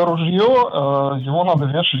такое ружье, его надо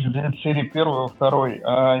вешать в серии первой и второй,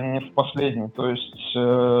 а не в последней. То есть,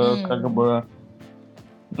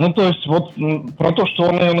 про то, что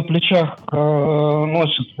он ее на плечах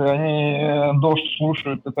носит, и они дождь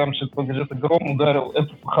слушают, и там где-то гром ударил,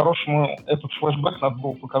 это по-хорошему, этот флешбэк надо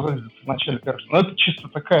было показать в начале первого. Но это чисто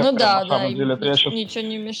такая, на самом деле. Ничего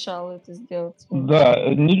не мешало это сделать. Да,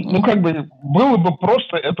 было бы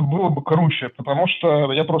просто, это было бы круче, потому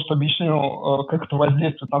что я просто объясню, как это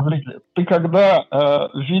воздействует на зрителя. Ты когда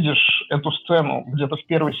видишь эту сцену где-то в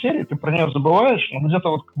первой серии, ты про нее забываешь, но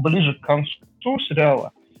где-то ближе к концу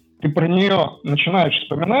сериала ты про нее начинаешь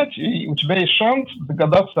вспоминать, и у тебя есть шанс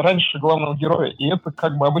догадаться раньше главного героя. И это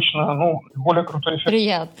как бы обычно, более крутой эффект.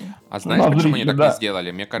 Приятно. А знаешь, На почему они зрителя, так да. не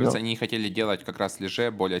сделали? Мне кажется, Да. они хотели делать как раз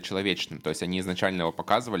Леже более человечным. То есть они изначально его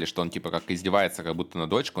показывали, что он типа как издевается, как будто на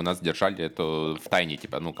дочку. У нас держали это в тайне,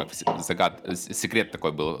 типа, как секрет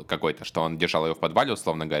такой был какой-то, что он держал ее в подвале,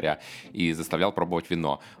 условно говоря, и заставлял пробовать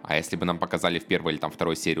вино. А если бы нам показали в первой или там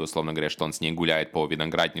второй серии, условно говоря, что он с ней гуляет по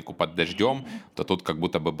винограднику под дождем, то тут как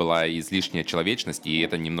будто бы была излишняя человечность, и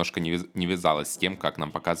это немножко не вязалось с тем, как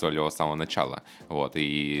нам показывали его с самого начала. Вот,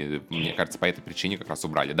 и мне кажется, по этой причине как раз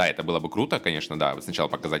убрали. Да, это было бы круто, конечно, да, сначала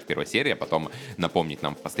показать в первой серии, а потом напомнить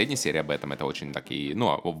нам в последней серии об этом. Это очень так и,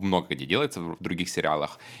 много где делается в других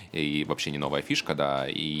сериалах, и вообще не новая фишка, да,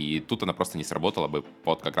 и тут она просто не сработала бы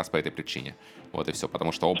как раз по этой причине. Вот и все,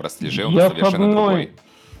 потому что образ Леже у нас совершенно другой.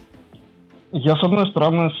 Я, с одной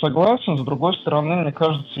стороны, согласен, с другой стороны, мне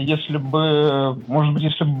кажется, если бы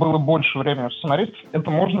было больше времени у сценаристов,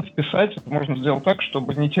 это можно вписать, это можно сделать так,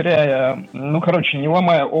 чтобы не теряя, не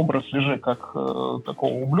ломая образ Лежи как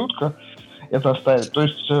такого ублюдка, это оставить. То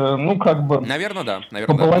есть, Наверное, да.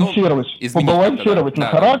 Побалансировать на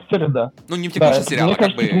характере, да. Не в текущем сериале, мне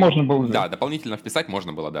кажется, это можно было сделать. Да, дополнительно вписать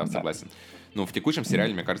можно было, да, согласен. Но в текущем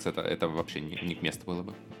сериале, мне кажется, это вообще не к месту было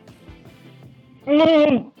бы.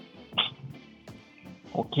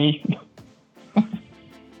 Окей.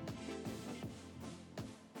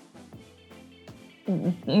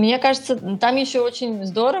 Мне кажется, там еще очень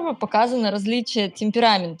здорово показано различие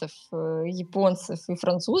темпераментов японцев и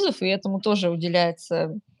французов, и этому тоже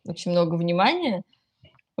уделяется очень много внимания.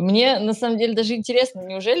 Мне, на самом деле, даже интересно,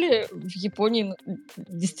 неужели в Японии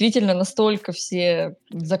действительно настолько все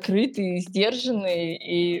закрытые, сдержанные?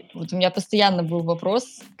 И вот у меня постоянно был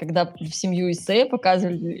вопрос, когда в семью Исэя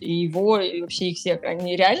показывали, и его, и вообще их всех,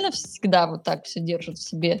 они реально всегда вот так все держат в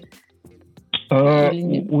себе?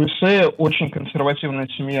 У Исэя очень консервативная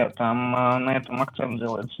семья, там на этом акцент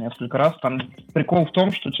делается несколько раз. Там прикол в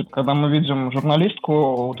том, что когда мы видим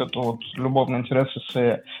журналистку, вот эту вот любовный интерес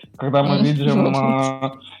Исэя, когда мы видим...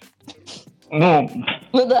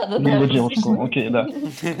 его девушку, окей, да.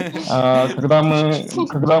 Когда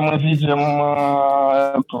мы видим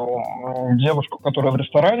эту девушку, которая в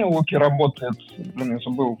ресторане у Луки работает, я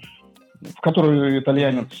забыл, в которую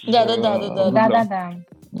итальянец... Да.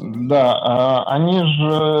 Да, они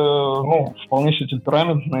же, вполне себе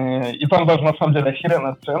темпераментные. И там даже, на самом деле,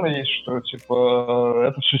 охеренная сцена есть, что,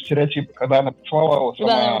 это все стереотипы. Когда она поцеловала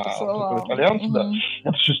этого итальянца, да,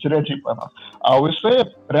 это все стереотипы она. А у Исэя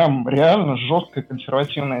прям реально жесткая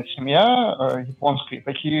консервативная семья японская. И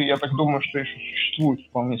такие, я так думаю, что еще существуют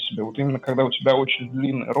вполне себе. Вот именно когда у тебя очень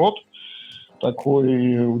длинный род,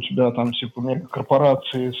 такой у тебя там,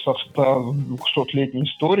 мегакорпорации со 100-200-летней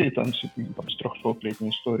историей, там, с 300-летней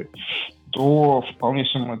историей, то вполне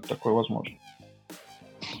себе это такое возможно.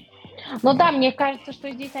 Да, мне кажется,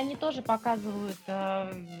 что здесь они тоже показывают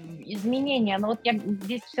изменения, но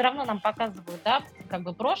здесь все равно нам показывают, да, как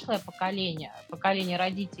бы прошлое поколение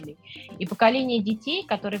родителей и поколение детей,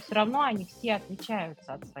 которые все равно, они все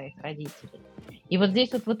отличаются от своих родителей. И вот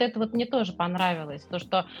здесь вот это мне тоже понравилось, то,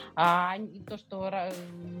 что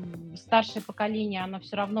старшее поколение, оно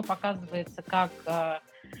все равно показывается как...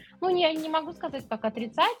 я не могу сказать, как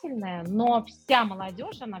отрицательное, но вся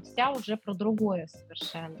молодежь, она вся уже про другое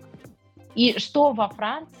совершенно. И что во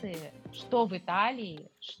Франции, что в Италии,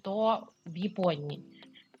 что в Японии.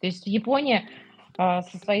 То есть в Японии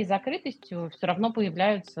со своей закрытостью все равно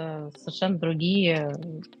появляются совершенно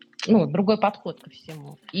другой подход ко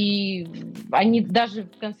всему. И они даже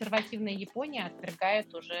в консервативной Японии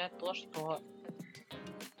отвергают уже то, что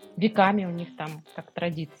веками у них там как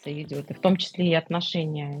традиция идет, и в том числе и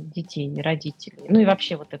отношения детей и родителей. И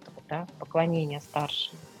вообще поклонение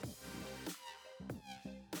старшим.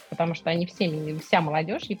 Потому что они вся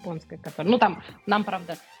молодежь японская, которая... нам,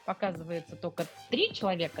 правда, показывается только 3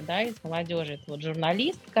 человека, да, из молодежи. Это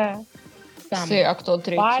журналистка, а кто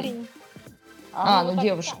третий? Парень.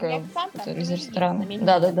 Девушка из ресторана.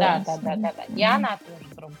 Да. И она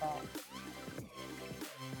тоже другая.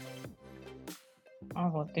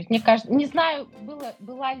 То есть, мне кажется, не знаю,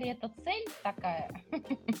 была ли это цель такая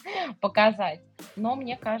показать, но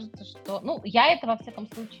мне кажется, что... я это, во всяком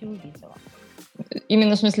случае, увидела.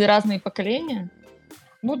 Именно в смысле разные поколения?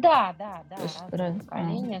 Да, разные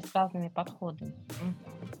поколения с разными подходами.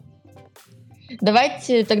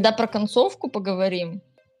 Давайте тогда про концовку поговорим.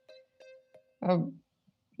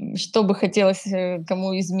 Что бы хотелось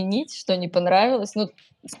кому изменить, что не понравилось.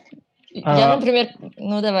 Я, например...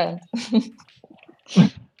 давай.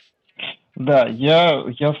 Да,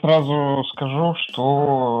 я сразу скажу,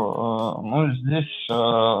 что здесь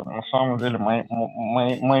на самом деле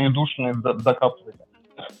мои душные докапывали.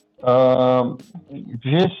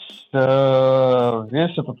 Весь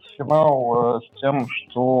этот финал с тем,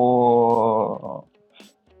 что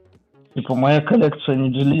типа моя коллекция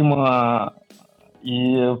неделима,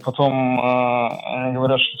 и потом они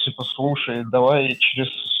говорят, что типа слушай, давай через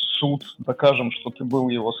суд докажем, что ты был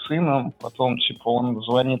его сыном, потом типа он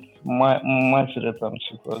звонит матери, там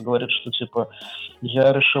типа говорит, что типа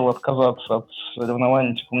я решил отказаться от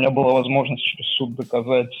соревнований, типа у меня была возможность через суд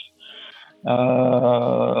доказать,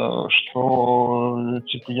 что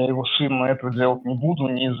типа я его сын, но этого делать не буду,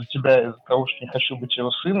 не из-за тебя, а из-за того, что не хочу быть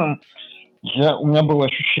его сыном. У меня было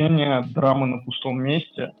ощущение драмы на пустом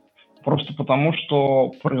месте, просто потому,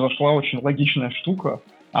 что произошла очень логичная штука.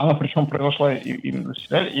 Она причем произошла именно в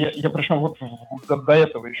сериале. Я причем вот до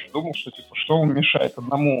этого еще думал, что типа что вам мешает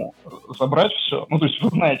одному забрать все. Ну, то есть вы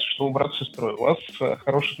знаете, что у брата с сестрой, у вас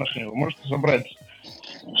хорошие отношения. Вы можете забрать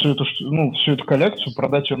всю эту коллекцию,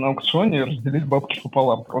 продать ее на аукционе и разделить бабки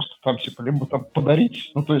пополам. Просто там типа либо там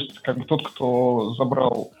подарить. Ну, то есть как бы тот, кто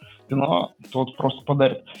забрал вино, тот просто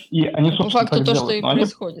подарит. И они, По собственно, факту так то, делают. что и Но они...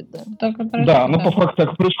 происходит, да. Так и происходит, Да, по факту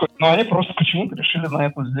так происходит. Но они просто почему-то решили на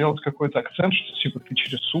этом сделать какой-то акцент, что типа ты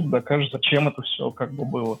через суд докажешь, зачем это все как бы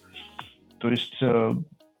было. То есть,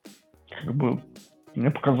 как бы, мне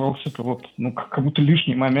показалось это вот, как будто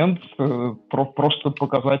лишний момент, просто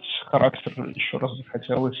показать характер. Еще раз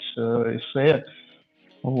захотелось эссе,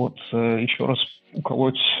 вот, еще раз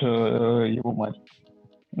уколоть его мать.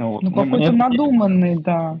 Вот. Какой-то надуманный,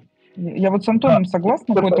 да. Я вот с Антоном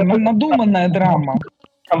согласна, какая-то надуманная драма.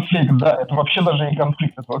 Конфликт, да, это вообще даже не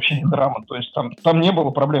конфликт, это вообще не драма, то есть там не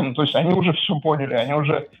было проблем, то есть они уже все поняли, они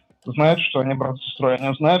уже знают, что они брат с сестрой,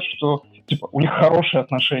 они знают, что типа у них хорошие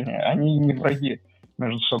отношения, они не враги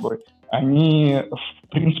между собой, они в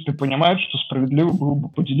принципе понимают, что справедливо было бы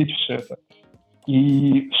поделить все это,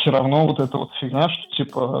 и все равно вот эта вот фигня, что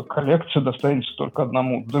типа коллекция достанется только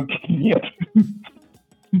одному, да нет,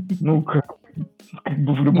 как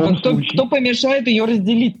бы в любом случае. Кто помешает ее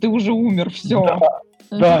разделить? Ты уже умер, все.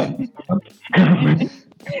 Да.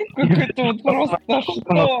 Какой-то вот просто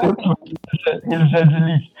что? Нельзя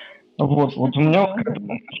делить. Вот у меня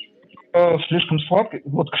слишком сладко.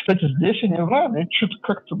 Вот, кстати, здесь я не знаю,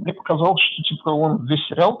 мне показалось, что типа он весь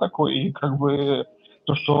сериал такой, и как бы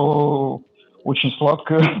то, что очень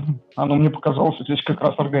сладкое, оно мне показалось здесь как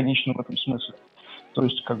раз органично в этом смысле. То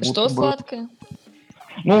есть как что будто сладкое?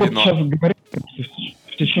 Вот сейчас говорим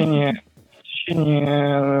в течение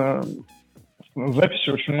записи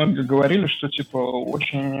очень много говорили, что типа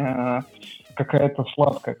очень какая-то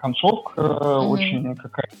сладкая концовка, очень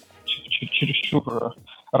какая-то чересчур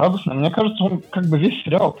радостная. Мне кажется, он как бы весь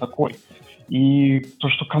сериал такой. И то,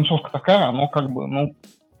 что концовка такая, оно как бы,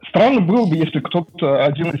 странно было бы, если кто-то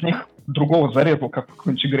один из них другого зарезал, как в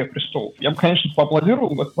какой-нибудь «Игре престолов». Я бы, конечно,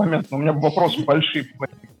 поаплодировал в этот момент, но у меня бы вопросы большие.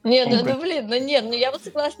 Нет, я вот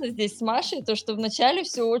согласна здесь с Машей, то, что вначале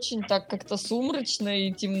все очень так как-то сумрачно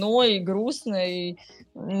и темно, и грустно, и,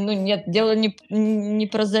 нет, дело не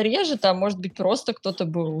про зарежет, а может быть просто кто-то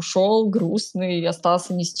бы ушел грустный, и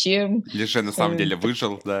остался ни с чем. Или же на самом деле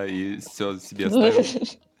выжил, да, и все себе оставил.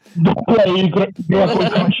 Да, и игра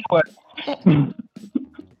только началась.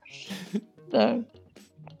 Да.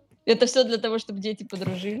 Это все для того, чтобы дети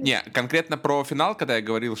подружились? Не, конкретно про финал, когда я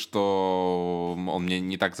говорил, что он мне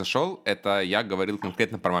не так зашел, это я говорил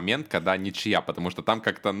конкретно про момент, когда ничья, потому что там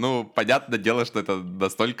как-то, понятное дело, что это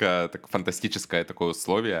настолько фантастическое такое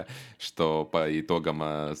условие, что по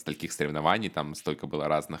итогам стольких соревнований там столько было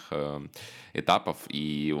разных этапов,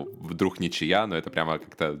 и вдруг ничья, но это прямо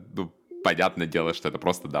как-то, понятное дело, что это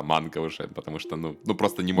просто, манга уже, потому что,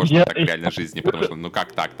 просто не может быть так в реальной жизни, потому что,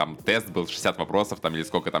 как так, там тест был, 60 вопросов, там, или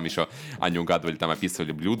сколько там еще они угадывали, там,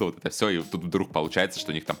 описывали блюда, вот это все, и тут вдруг получается,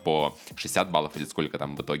 что у них там по 60 баллов или сколько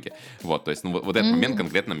там в итоге, вот, то есть, вот этот момент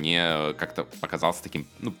конкретно мне как-то показался таким,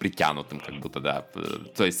 притянутым, как будто, да,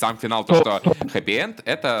 то есть сам финал, то, что хэппи-энд,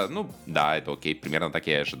 это, да, это окей, примерно так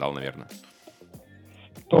я и ожидал, наверное.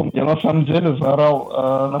 Том, я на самом деле заорал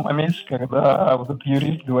на моменте, когда вот этот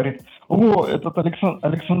юрист говорит: о, этот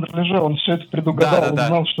Александр Леже, он все это предугадал, он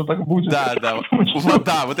знал, что так будет.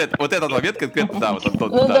 Вот этот момент конкретно, да, вот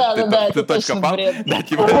Антон, ты точно попал. Да,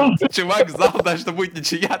 типа, чувак знал, да, что будет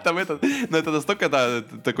ничья, там но это настолько, да,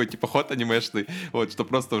 такой, типа, ход анимешный, вот, что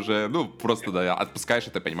просто уже, просто, да, отпускаешь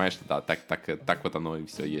это, понимаешь, что, да, так вот оно и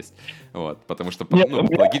все есть, вот, потому что,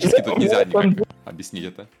 логически тут нельзя никак объяснить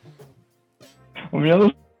это. У меня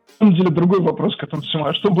на самом деле другой вопрос, который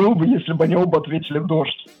снимаю. Что было бы, если бы они оба ответили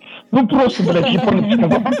 «дождь»? Ну, просто, блядь, японец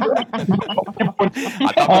сказал.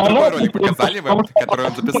 А там другой ролик показали, который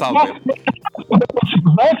он записал.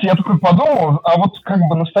 Знаете, я такой подумал, а вот как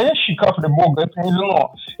бы настоящие капли Бога — это не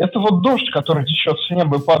вино. Это вот дождь, который течет с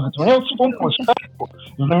неба и падает. Мне вот вспомнилось сказку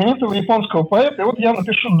знаменитого японского поэта, и вот я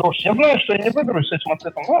напишу «Дождь». Я знаю, что я не выиграю с этим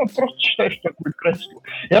ответом, но вот просто считаю, что это будет красиво.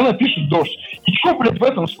 Я напишу «Дождь». И что, блядь, в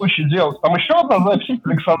этом случае делать? Там еще одна запись,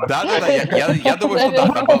 Александр? Да, я думаю, что да,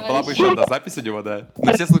 там была бы еще одна запись у него, да.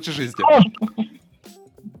 На все случаи жизни.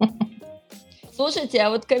 Слушайте, а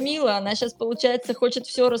вот Камила, она сейчас, получается, хочет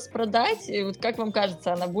все распродать. И вот как вам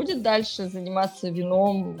кажется, она будет дальше заниматься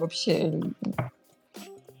вином вообще?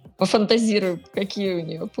 Пофантазируем, какие у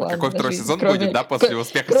нее планы. Какой на второй жизнь, сезон будет, да, после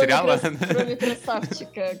успеха сериала? Кроме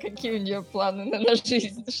красавчика, какие у нее планы на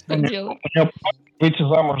жизнь, что делать? У нее выйти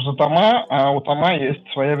замуж за Тома, а у Тома есть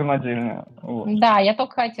своя винодельня. Вот. Да, я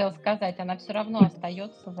только хотела сказать, она все равно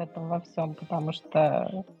остается в этом во всем, потому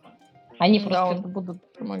что они Да, просто он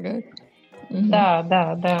будут... помогает.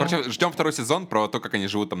 Да. Короче, ждем второй сезон про то, как они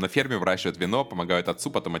живут там на ферме, выращивают вино, помогают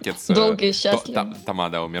отцу, потом отец Долго и счастливо. Тома,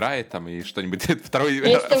 да, умирает, там, и что-нибудь, второй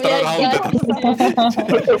Представляете,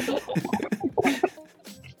 раунд.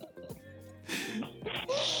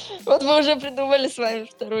 Вот мы уже придумали с вами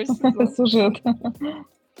второй сезон. Сюжет.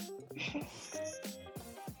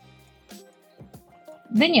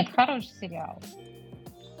 Да нет, хороший сериал.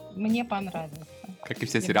 Мне понравился. Как и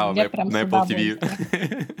все сериалы Я на прям с Apple TV.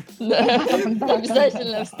 Да,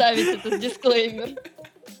 обязательно вставить этот дисклеймер.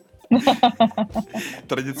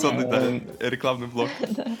 Традиционный, да, рекламный блок.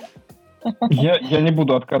 Я не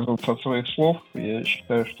буду отказываться от своих слов. Я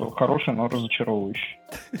считаю, что хороший, но разочаровывающий.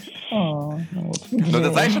 Ну,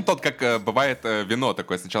 ты знаешь, тот, как бывает вино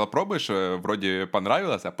такое, сначала пробуешь, вроде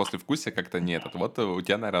понравилось, а после вкуса как-то нет. Вот у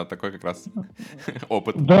тебя, наверное, такой как раз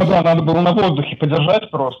опыт. Да, надо было на воздухе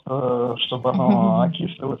подержать просто, чтобы оно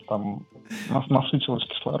окислилось, там, насытилось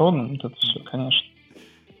кислородом. Вот это все, конечно.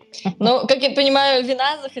 Ну, как я понимаю,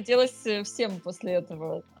 вина захотелось всем после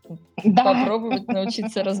этого попробовать,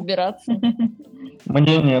 научиться разбираться.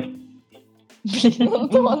 Мне нет. Блин,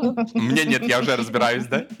 Антон. Мне нет, я уже разбираюсь,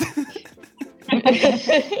 да?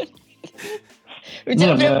 У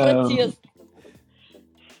тебя прям протест.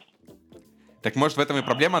 Так может в этом и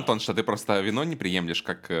проблема, Антон, что ты просто вино не приемлешь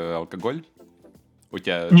как алкоголь? У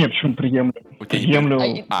тебя... Не, почему приемлю? Приемлю.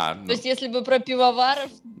 То есть если бы про пивоваров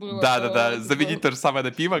было... Да, заменить то же самое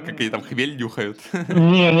на пиво, как они там хмель нюхают.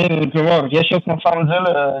 Не пивовар. Я сейчас, на самом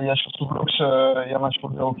деле, увлекся, я начал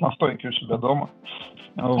делать настойки у себя дома.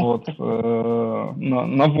 Вот.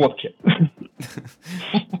 На водке.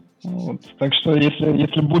 Вот. Так что,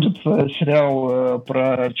 если будет сериал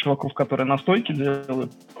про чуваков, которые настойки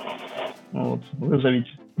делают, вот, вы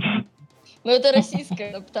зовите. Ну, это российская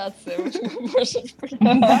адаптация, может быть.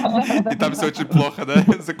 И там все очень плохо, да,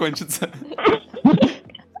 закончится.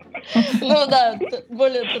 Ну да,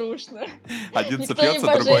 более трушно. Один Никто сопьется,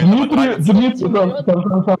 не другой пожалеет.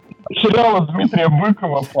 Сериал Дмитрия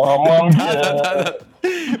Быкова по манге. Да.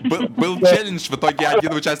 Был челлендж, в итоге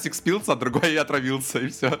один участник спился, а другой отравился, и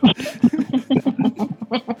все.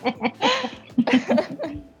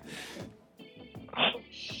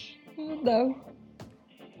 Да.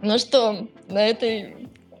 Ну что, на этой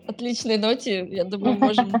отличной ноте, я думаю,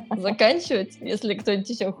 можем заканчивать, если кто-нибудь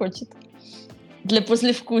еще хочет для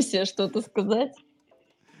послевкусия что-то сказать.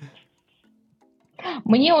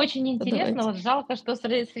 Мне очень интересно, Давайте. вот жалко, что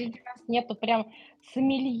среди нас нету прям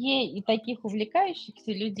сомелье и таких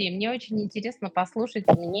увлекающихся людей. Мне очень интересно послушать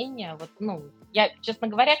мнение. Вот, я, честно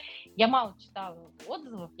говоря, я мало читала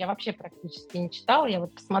отзывов, я вообще практически не читала, я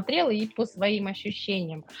вот посмотрела и по своим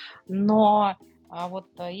ощущениям. Но вот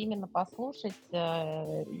именно послушать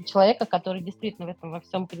человека, который действительно в этом во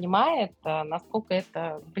всем понимает, насколько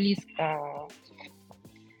это близко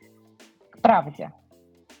к правде.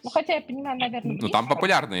 Ну, хотя я понимаю, наверное, Ну, там близко.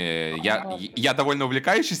 популярные. Я довольно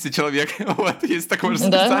увлекающийся человек, вот, если так можно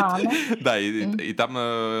Да? сказать. Да, и там,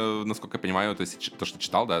 насколько я понимаю, то есть то, что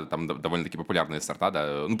читал, да, там довольно-таки популярные сорта,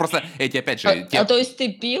 да. Ну, просто эти, опять же... То есть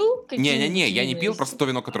ты пил? Не, я не пил, вина? просто то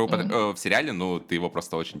вино, которое в сериале, ну, ты его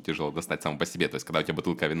просто очень тяжело достать само по себе. То есть, когда у тебя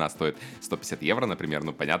бутылка вина стоит 150 евро, например,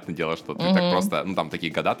 ну, понятное дело, что ты так просто... Ну, там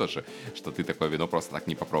такие года тоже, что ты такое вино просто так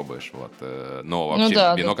не попробуешь, вот. Но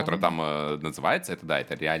вообще вино, которое там называется, это, да,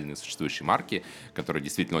 это реальные существующие марки, которые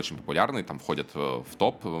действительно очень популярны, там входят в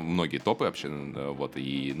топ, многие топы вообще, вот,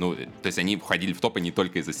 и, ну, то есть они входили в топы не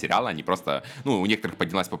только из-за сериала, они просто, ну, у некоторых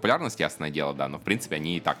поднялась популярность, ясное дело, да, но, в принципе,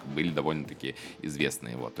 они и так были довольно-таки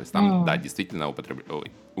известные, вот, то есть там, да, действительно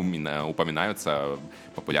именно упоминаются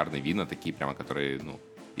популярные вина, такие прямо, которые, ну,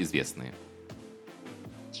 известные.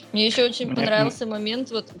 Мне еще очень Мне- понравился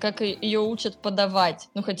момент, вот как ее учат подавать.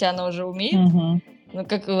 Ну, хотя она уже умеет, Мгм. но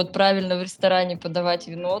как вот правильно в ресторане подавать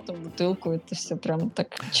вино, там, бутылку, это все прям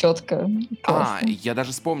так четко, классно. Я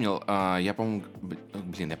даже вспомнил, я, по-моему,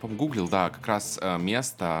 я, по-моему, гуглил, да, как раз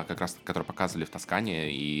место, как раз, которое показывали в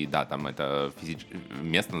Тоскане, и да, там это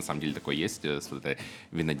место, на самом деле, такое есть, с вот этой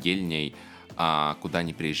винодельней, куда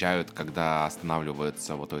они приезжают, когда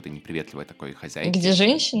останавливаются вот у этой неприветливой такой хозяйки. Где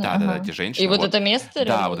женщина? Да, Ага. где И женщина, вот вот. это место Да,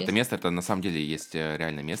 реально вот это есть? место, это на самом деле есть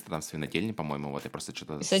реальное место, там с винодельней, по-моему, вот я просто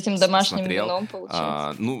что-то И с этим домашним смотрел. вином,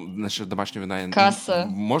 получается. Ну, насчет домашнего вина, Касса.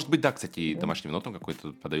 может быть, да, кстати, и Да. домашнее вино там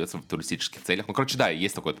какое-то подается в туристических целях. Ну, короче, да,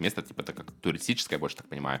 есть такое место, типа, это как туристическое, больше так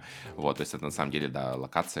понимаю. Вот, то есть это на самом деле, да,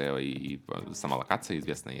 локация, и сама локация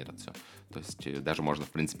известна, и это все. То есть даже можно, в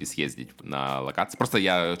принципе, съездить на локации. Просто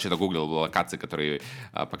я что-то гуглил локации, которые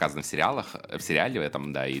показаны в сериалах, в сериале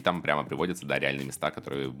этом, да, и там прямо приводятся, да, реальные места,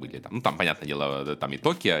 которые были там. Ну, там, понятное дело, там и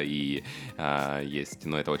Токио, и есть,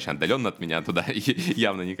 но это очень отдаленно от меня туда,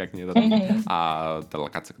 явно никак не это. Мгм. А та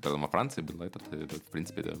локация, которая во Франции была, это, в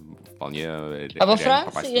принципе, да, вполне А во реально Франции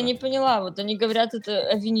попасть я туда. не поняла, вот они говорят, это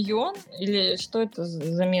Авиньон, или что это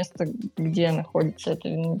за место, где находится эта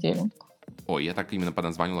винодельня? Ой, я так именно по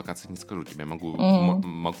названию локации не скажу тебе. Могу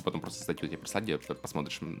потом просто статью тебе прислать, где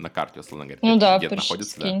посмотришь на карте, условно говоря, Ну да, где это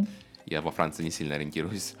находится, да. скинь. Я во Франции не сильно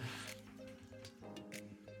ориентируюсь.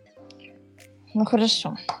 Ну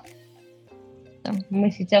хорошо.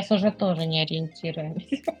 Мы сейчас уже тоже не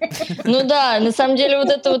ориентируемся. Ну да, на самом деле вот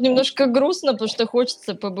это вот немножко грустно, потому что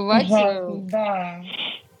хочется побывать. Ужасно, да.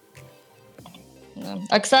 Да.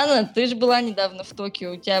 Оксана, ты же была недавно в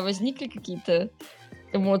Токио. У тебя возникли какие-то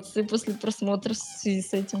эмоции после просмотра в связи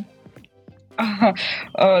с этим?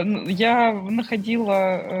 Я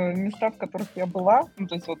находила места, в которых я была, ну,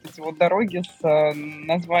 то есть вот эти вот дороги с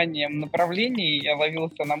названием направлений, я ловила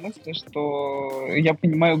себя на мысли, что я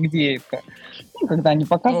понимаю, где это. Ну, когда они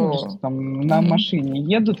показывали, что там на машине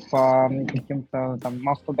едут по каким-то там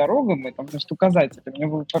автодорогам, и там, значит, указатели. Мне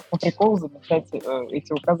было по приколу замечать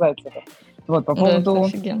эти указатели. Вот, по Да, это поводу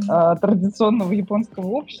офигенно. традиционного японского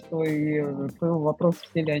общества и твоего вопроса,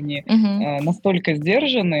 все ли они Мгм. настолько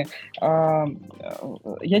сдержаны.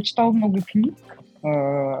 Я читала много книг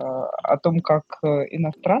о том, как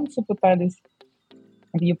иностранцы пытались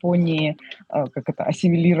в Японии, как это,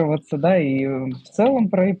 ассимилироваться, да, и в целом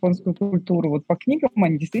про японскую культуру. Вот по книгам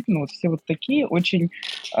они действительно вот все вот такие очень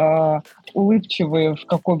улыбчивые в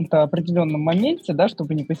каком-то определенном моменте, да,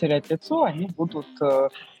 чтобы не потерять лицо, они будут с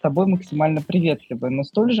тобой максимально приветливы, но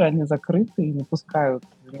столь же они закрыты и не пускают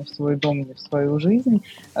ни в свой дом, ни в свою жизнь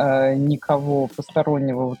никого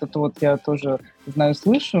постороннего. Вот это вот я тоже знаю,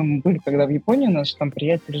 слышу. Мы были когда в Японии, у нас же там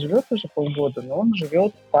приятель живет уже полгода, но он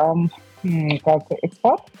живет там как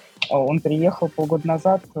экспат. Он приехал полгода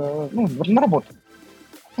назад, ну, на работу.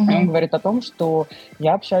 И он говорит о том, что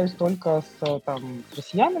я общаюсь только с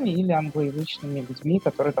россиянами или англоязычными людьми,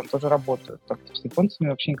 которые там тоже работают. Так что с японцами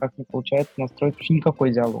вообще никак не получается настроить вообще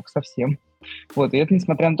никакой диалог совсем. Вот, и это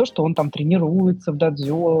несмотря на то, что он там тренируется в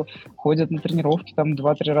дадзё, ходит на тренировки там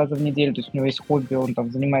 2-3 раза в неделю, то есть у него есть хобби, он там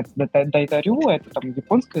занимается дайдарю, это там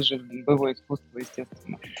японское же боевое искусство,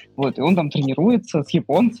 естественно. Вот, и он там тренируется с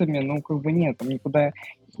японцами, ну, как бы нет, там никуда,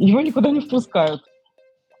 его никуда не впускают.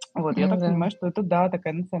 Вот, я так Да. понимаю, что это, да,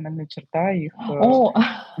 такая национальная черта их О,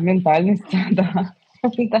 ментальности, да.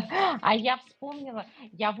 да. А я вспомнила,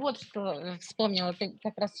 я вот что вспомнила, ты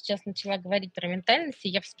как раз сейчас начала говорить про ментальности,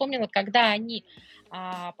 я вспомнила, когда они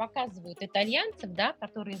показывают итальянцев, да,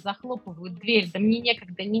 которые захлопывают дверь, да мне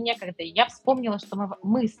некогда, не некогда. Я вспомнила, что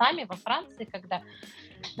мы сами во Франции, когда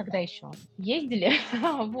еще ездили,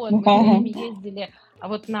 вот, мы все время ездили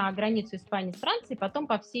вот на границу Испании с Францией, потом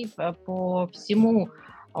по всему,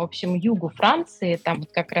 в общем, югу Франции, там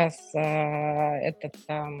вот как раз этот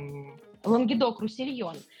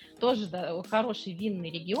Лангедок-Руссельон, тоже да, хороший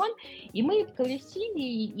винный регион, и мы колесили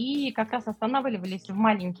и как раз останавливались в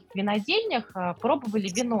маленьких винодельнях, пробовали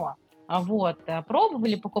вино.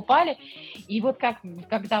 Пробовали, покупали. И вот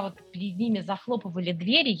когда вот перед ними захлопывали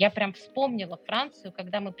двери, я прям вспомнила Францию,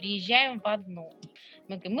 когда мы приезжаем в одну.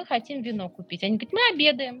 Мы говорим, мы хотим вино купить. Они говорят, мы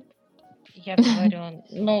обедаем. Я говорю,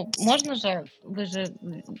 ну, можно же, вы же,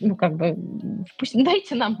 ну, как бы, пусть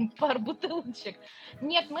дайте нам пару бутылочек.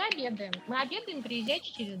 Нет, мы обедаем,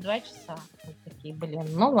 приезжайте через 2 часа. Мы такие, блин,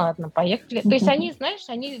 ну ладно, поехали. То есть они, знаешь,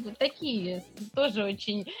 они такие тоже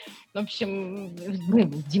очень, в общем,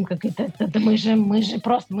 Димка говорит, да мы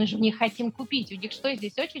же не хотим купить, у них что,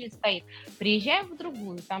 здесь очередь стоит? Приезжаем в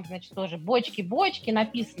другую, там, значит, тоже бочки,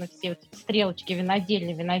 написано все вот эти стрелочки,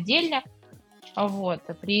 винодельня. Вот,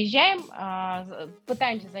 приезжаем,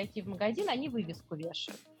 пытаемся зайти в магазин, они вывеску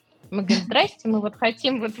вешают. Мы говорим, здрасте, мы вот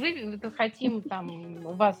хотим, хотим там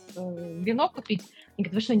у вас вино купить. Они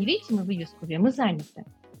говорят, вы что, не видите, мы вывеску вешаем? Мы заняты.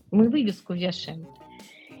 Мы вывеску вешаем.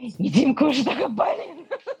 И Димка уже такой, блин.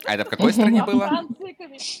 А это в какой стране было?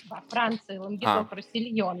 Во Франции, Лангедок,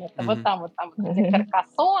 Руссельон. Это Мгм. вот там, где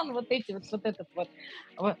Каркасон, вот эти вот этот вот.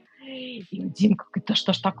 И Димка говорит, да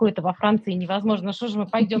что ж такое-то во Франции невозможно. Что же мы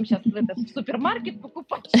пойдем сейчас в супермаркет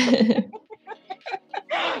покупать?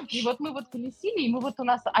 И вот мы вот колесили, и мы вот у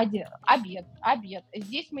нас обед.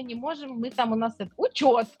 Здесь мы не можем, мы там у нас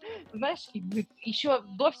учет, знаешь, еще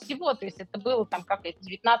до всего, то есть это было там, как это,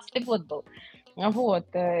 19-й год был. Вот.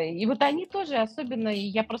 И вот они тоже, особенно,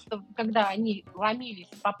 я просто, когда они ломились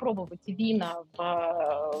попробовать вина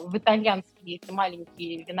в итальянские эти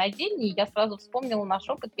маленькие винодельни, я сразу вспомнила наш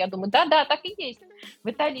опыт, я думаю, да, так и есть. В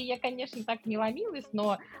Италии я, конечно, так не ломилась,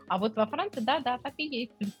 а вот во Франции, да, так и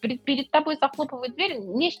есть. Перед тобой захлопывают дверь,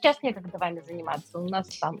 мне сейчас некогда вами заниматься, у нас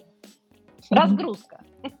там разгрузка.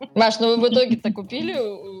 Маш, ну вы в итоге-то купили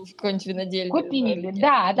в какой-нибудь винодельне? Купили,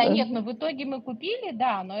 да, нет, но в итоге мы купили,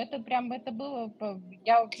 да, но это было,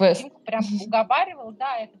 я Квест. Димку прям уговаривала,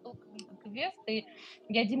 да, это был какой-то квест, и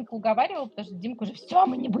я Димку уговаривала, потому что Димка уже, все,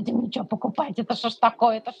 мы не будем ничего покупать, это что ж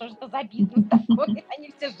такое, это что ж это за бизнес такой,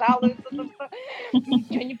 они все жалуются, что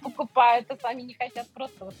ничего не покупают, а сами не хотят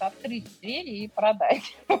просто вот открыть двери и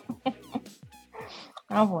продать.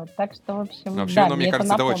 Так что, в общем, Вообще, да, мне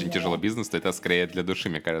кажется, это очень напомнило. тяжелый бизнес, это скорее для души,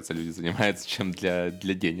 мне кажется, люди занимаются, чем для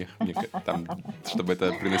денег. Там, чтобы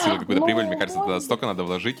это приносило какую-то прибыль, мне кажется, туда столько надо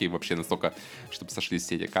вложить и вообще настолько, чтобы сошлись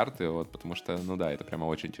все эти карты, вот, потому что, это прямо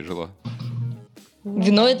очень тяжело.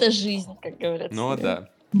 Вино — это жизнь, как говорят. Ну, да.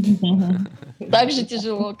 Так же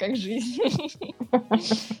тяжело, как жизнь.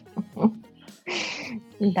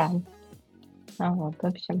 Да. В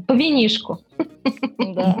общем, по винишку.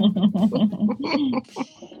 Да.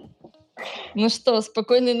 Ну что,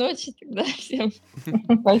 спокойной ночи тогда всем.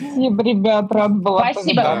 Спасибо, ребят, рад была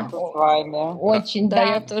Спасибо. пообщаться с вами. Очень, Да,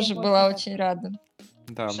 я тоже была очень рада.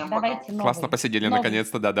 Да. Давайте Классно посидели новый.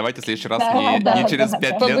 наконец-то, да. Давайте в следующий раз Да, не через 5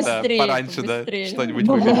 лет, а Побыстрее, пораньше, да, побыстрее. что-нибудь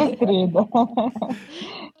выберем. Быстрее, да.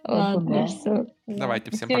 Ладно, да. все. Давайте,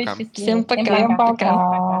 всем Всё, пока. счастливо. Всем пока. Всем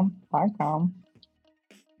Пока. пока. Пока.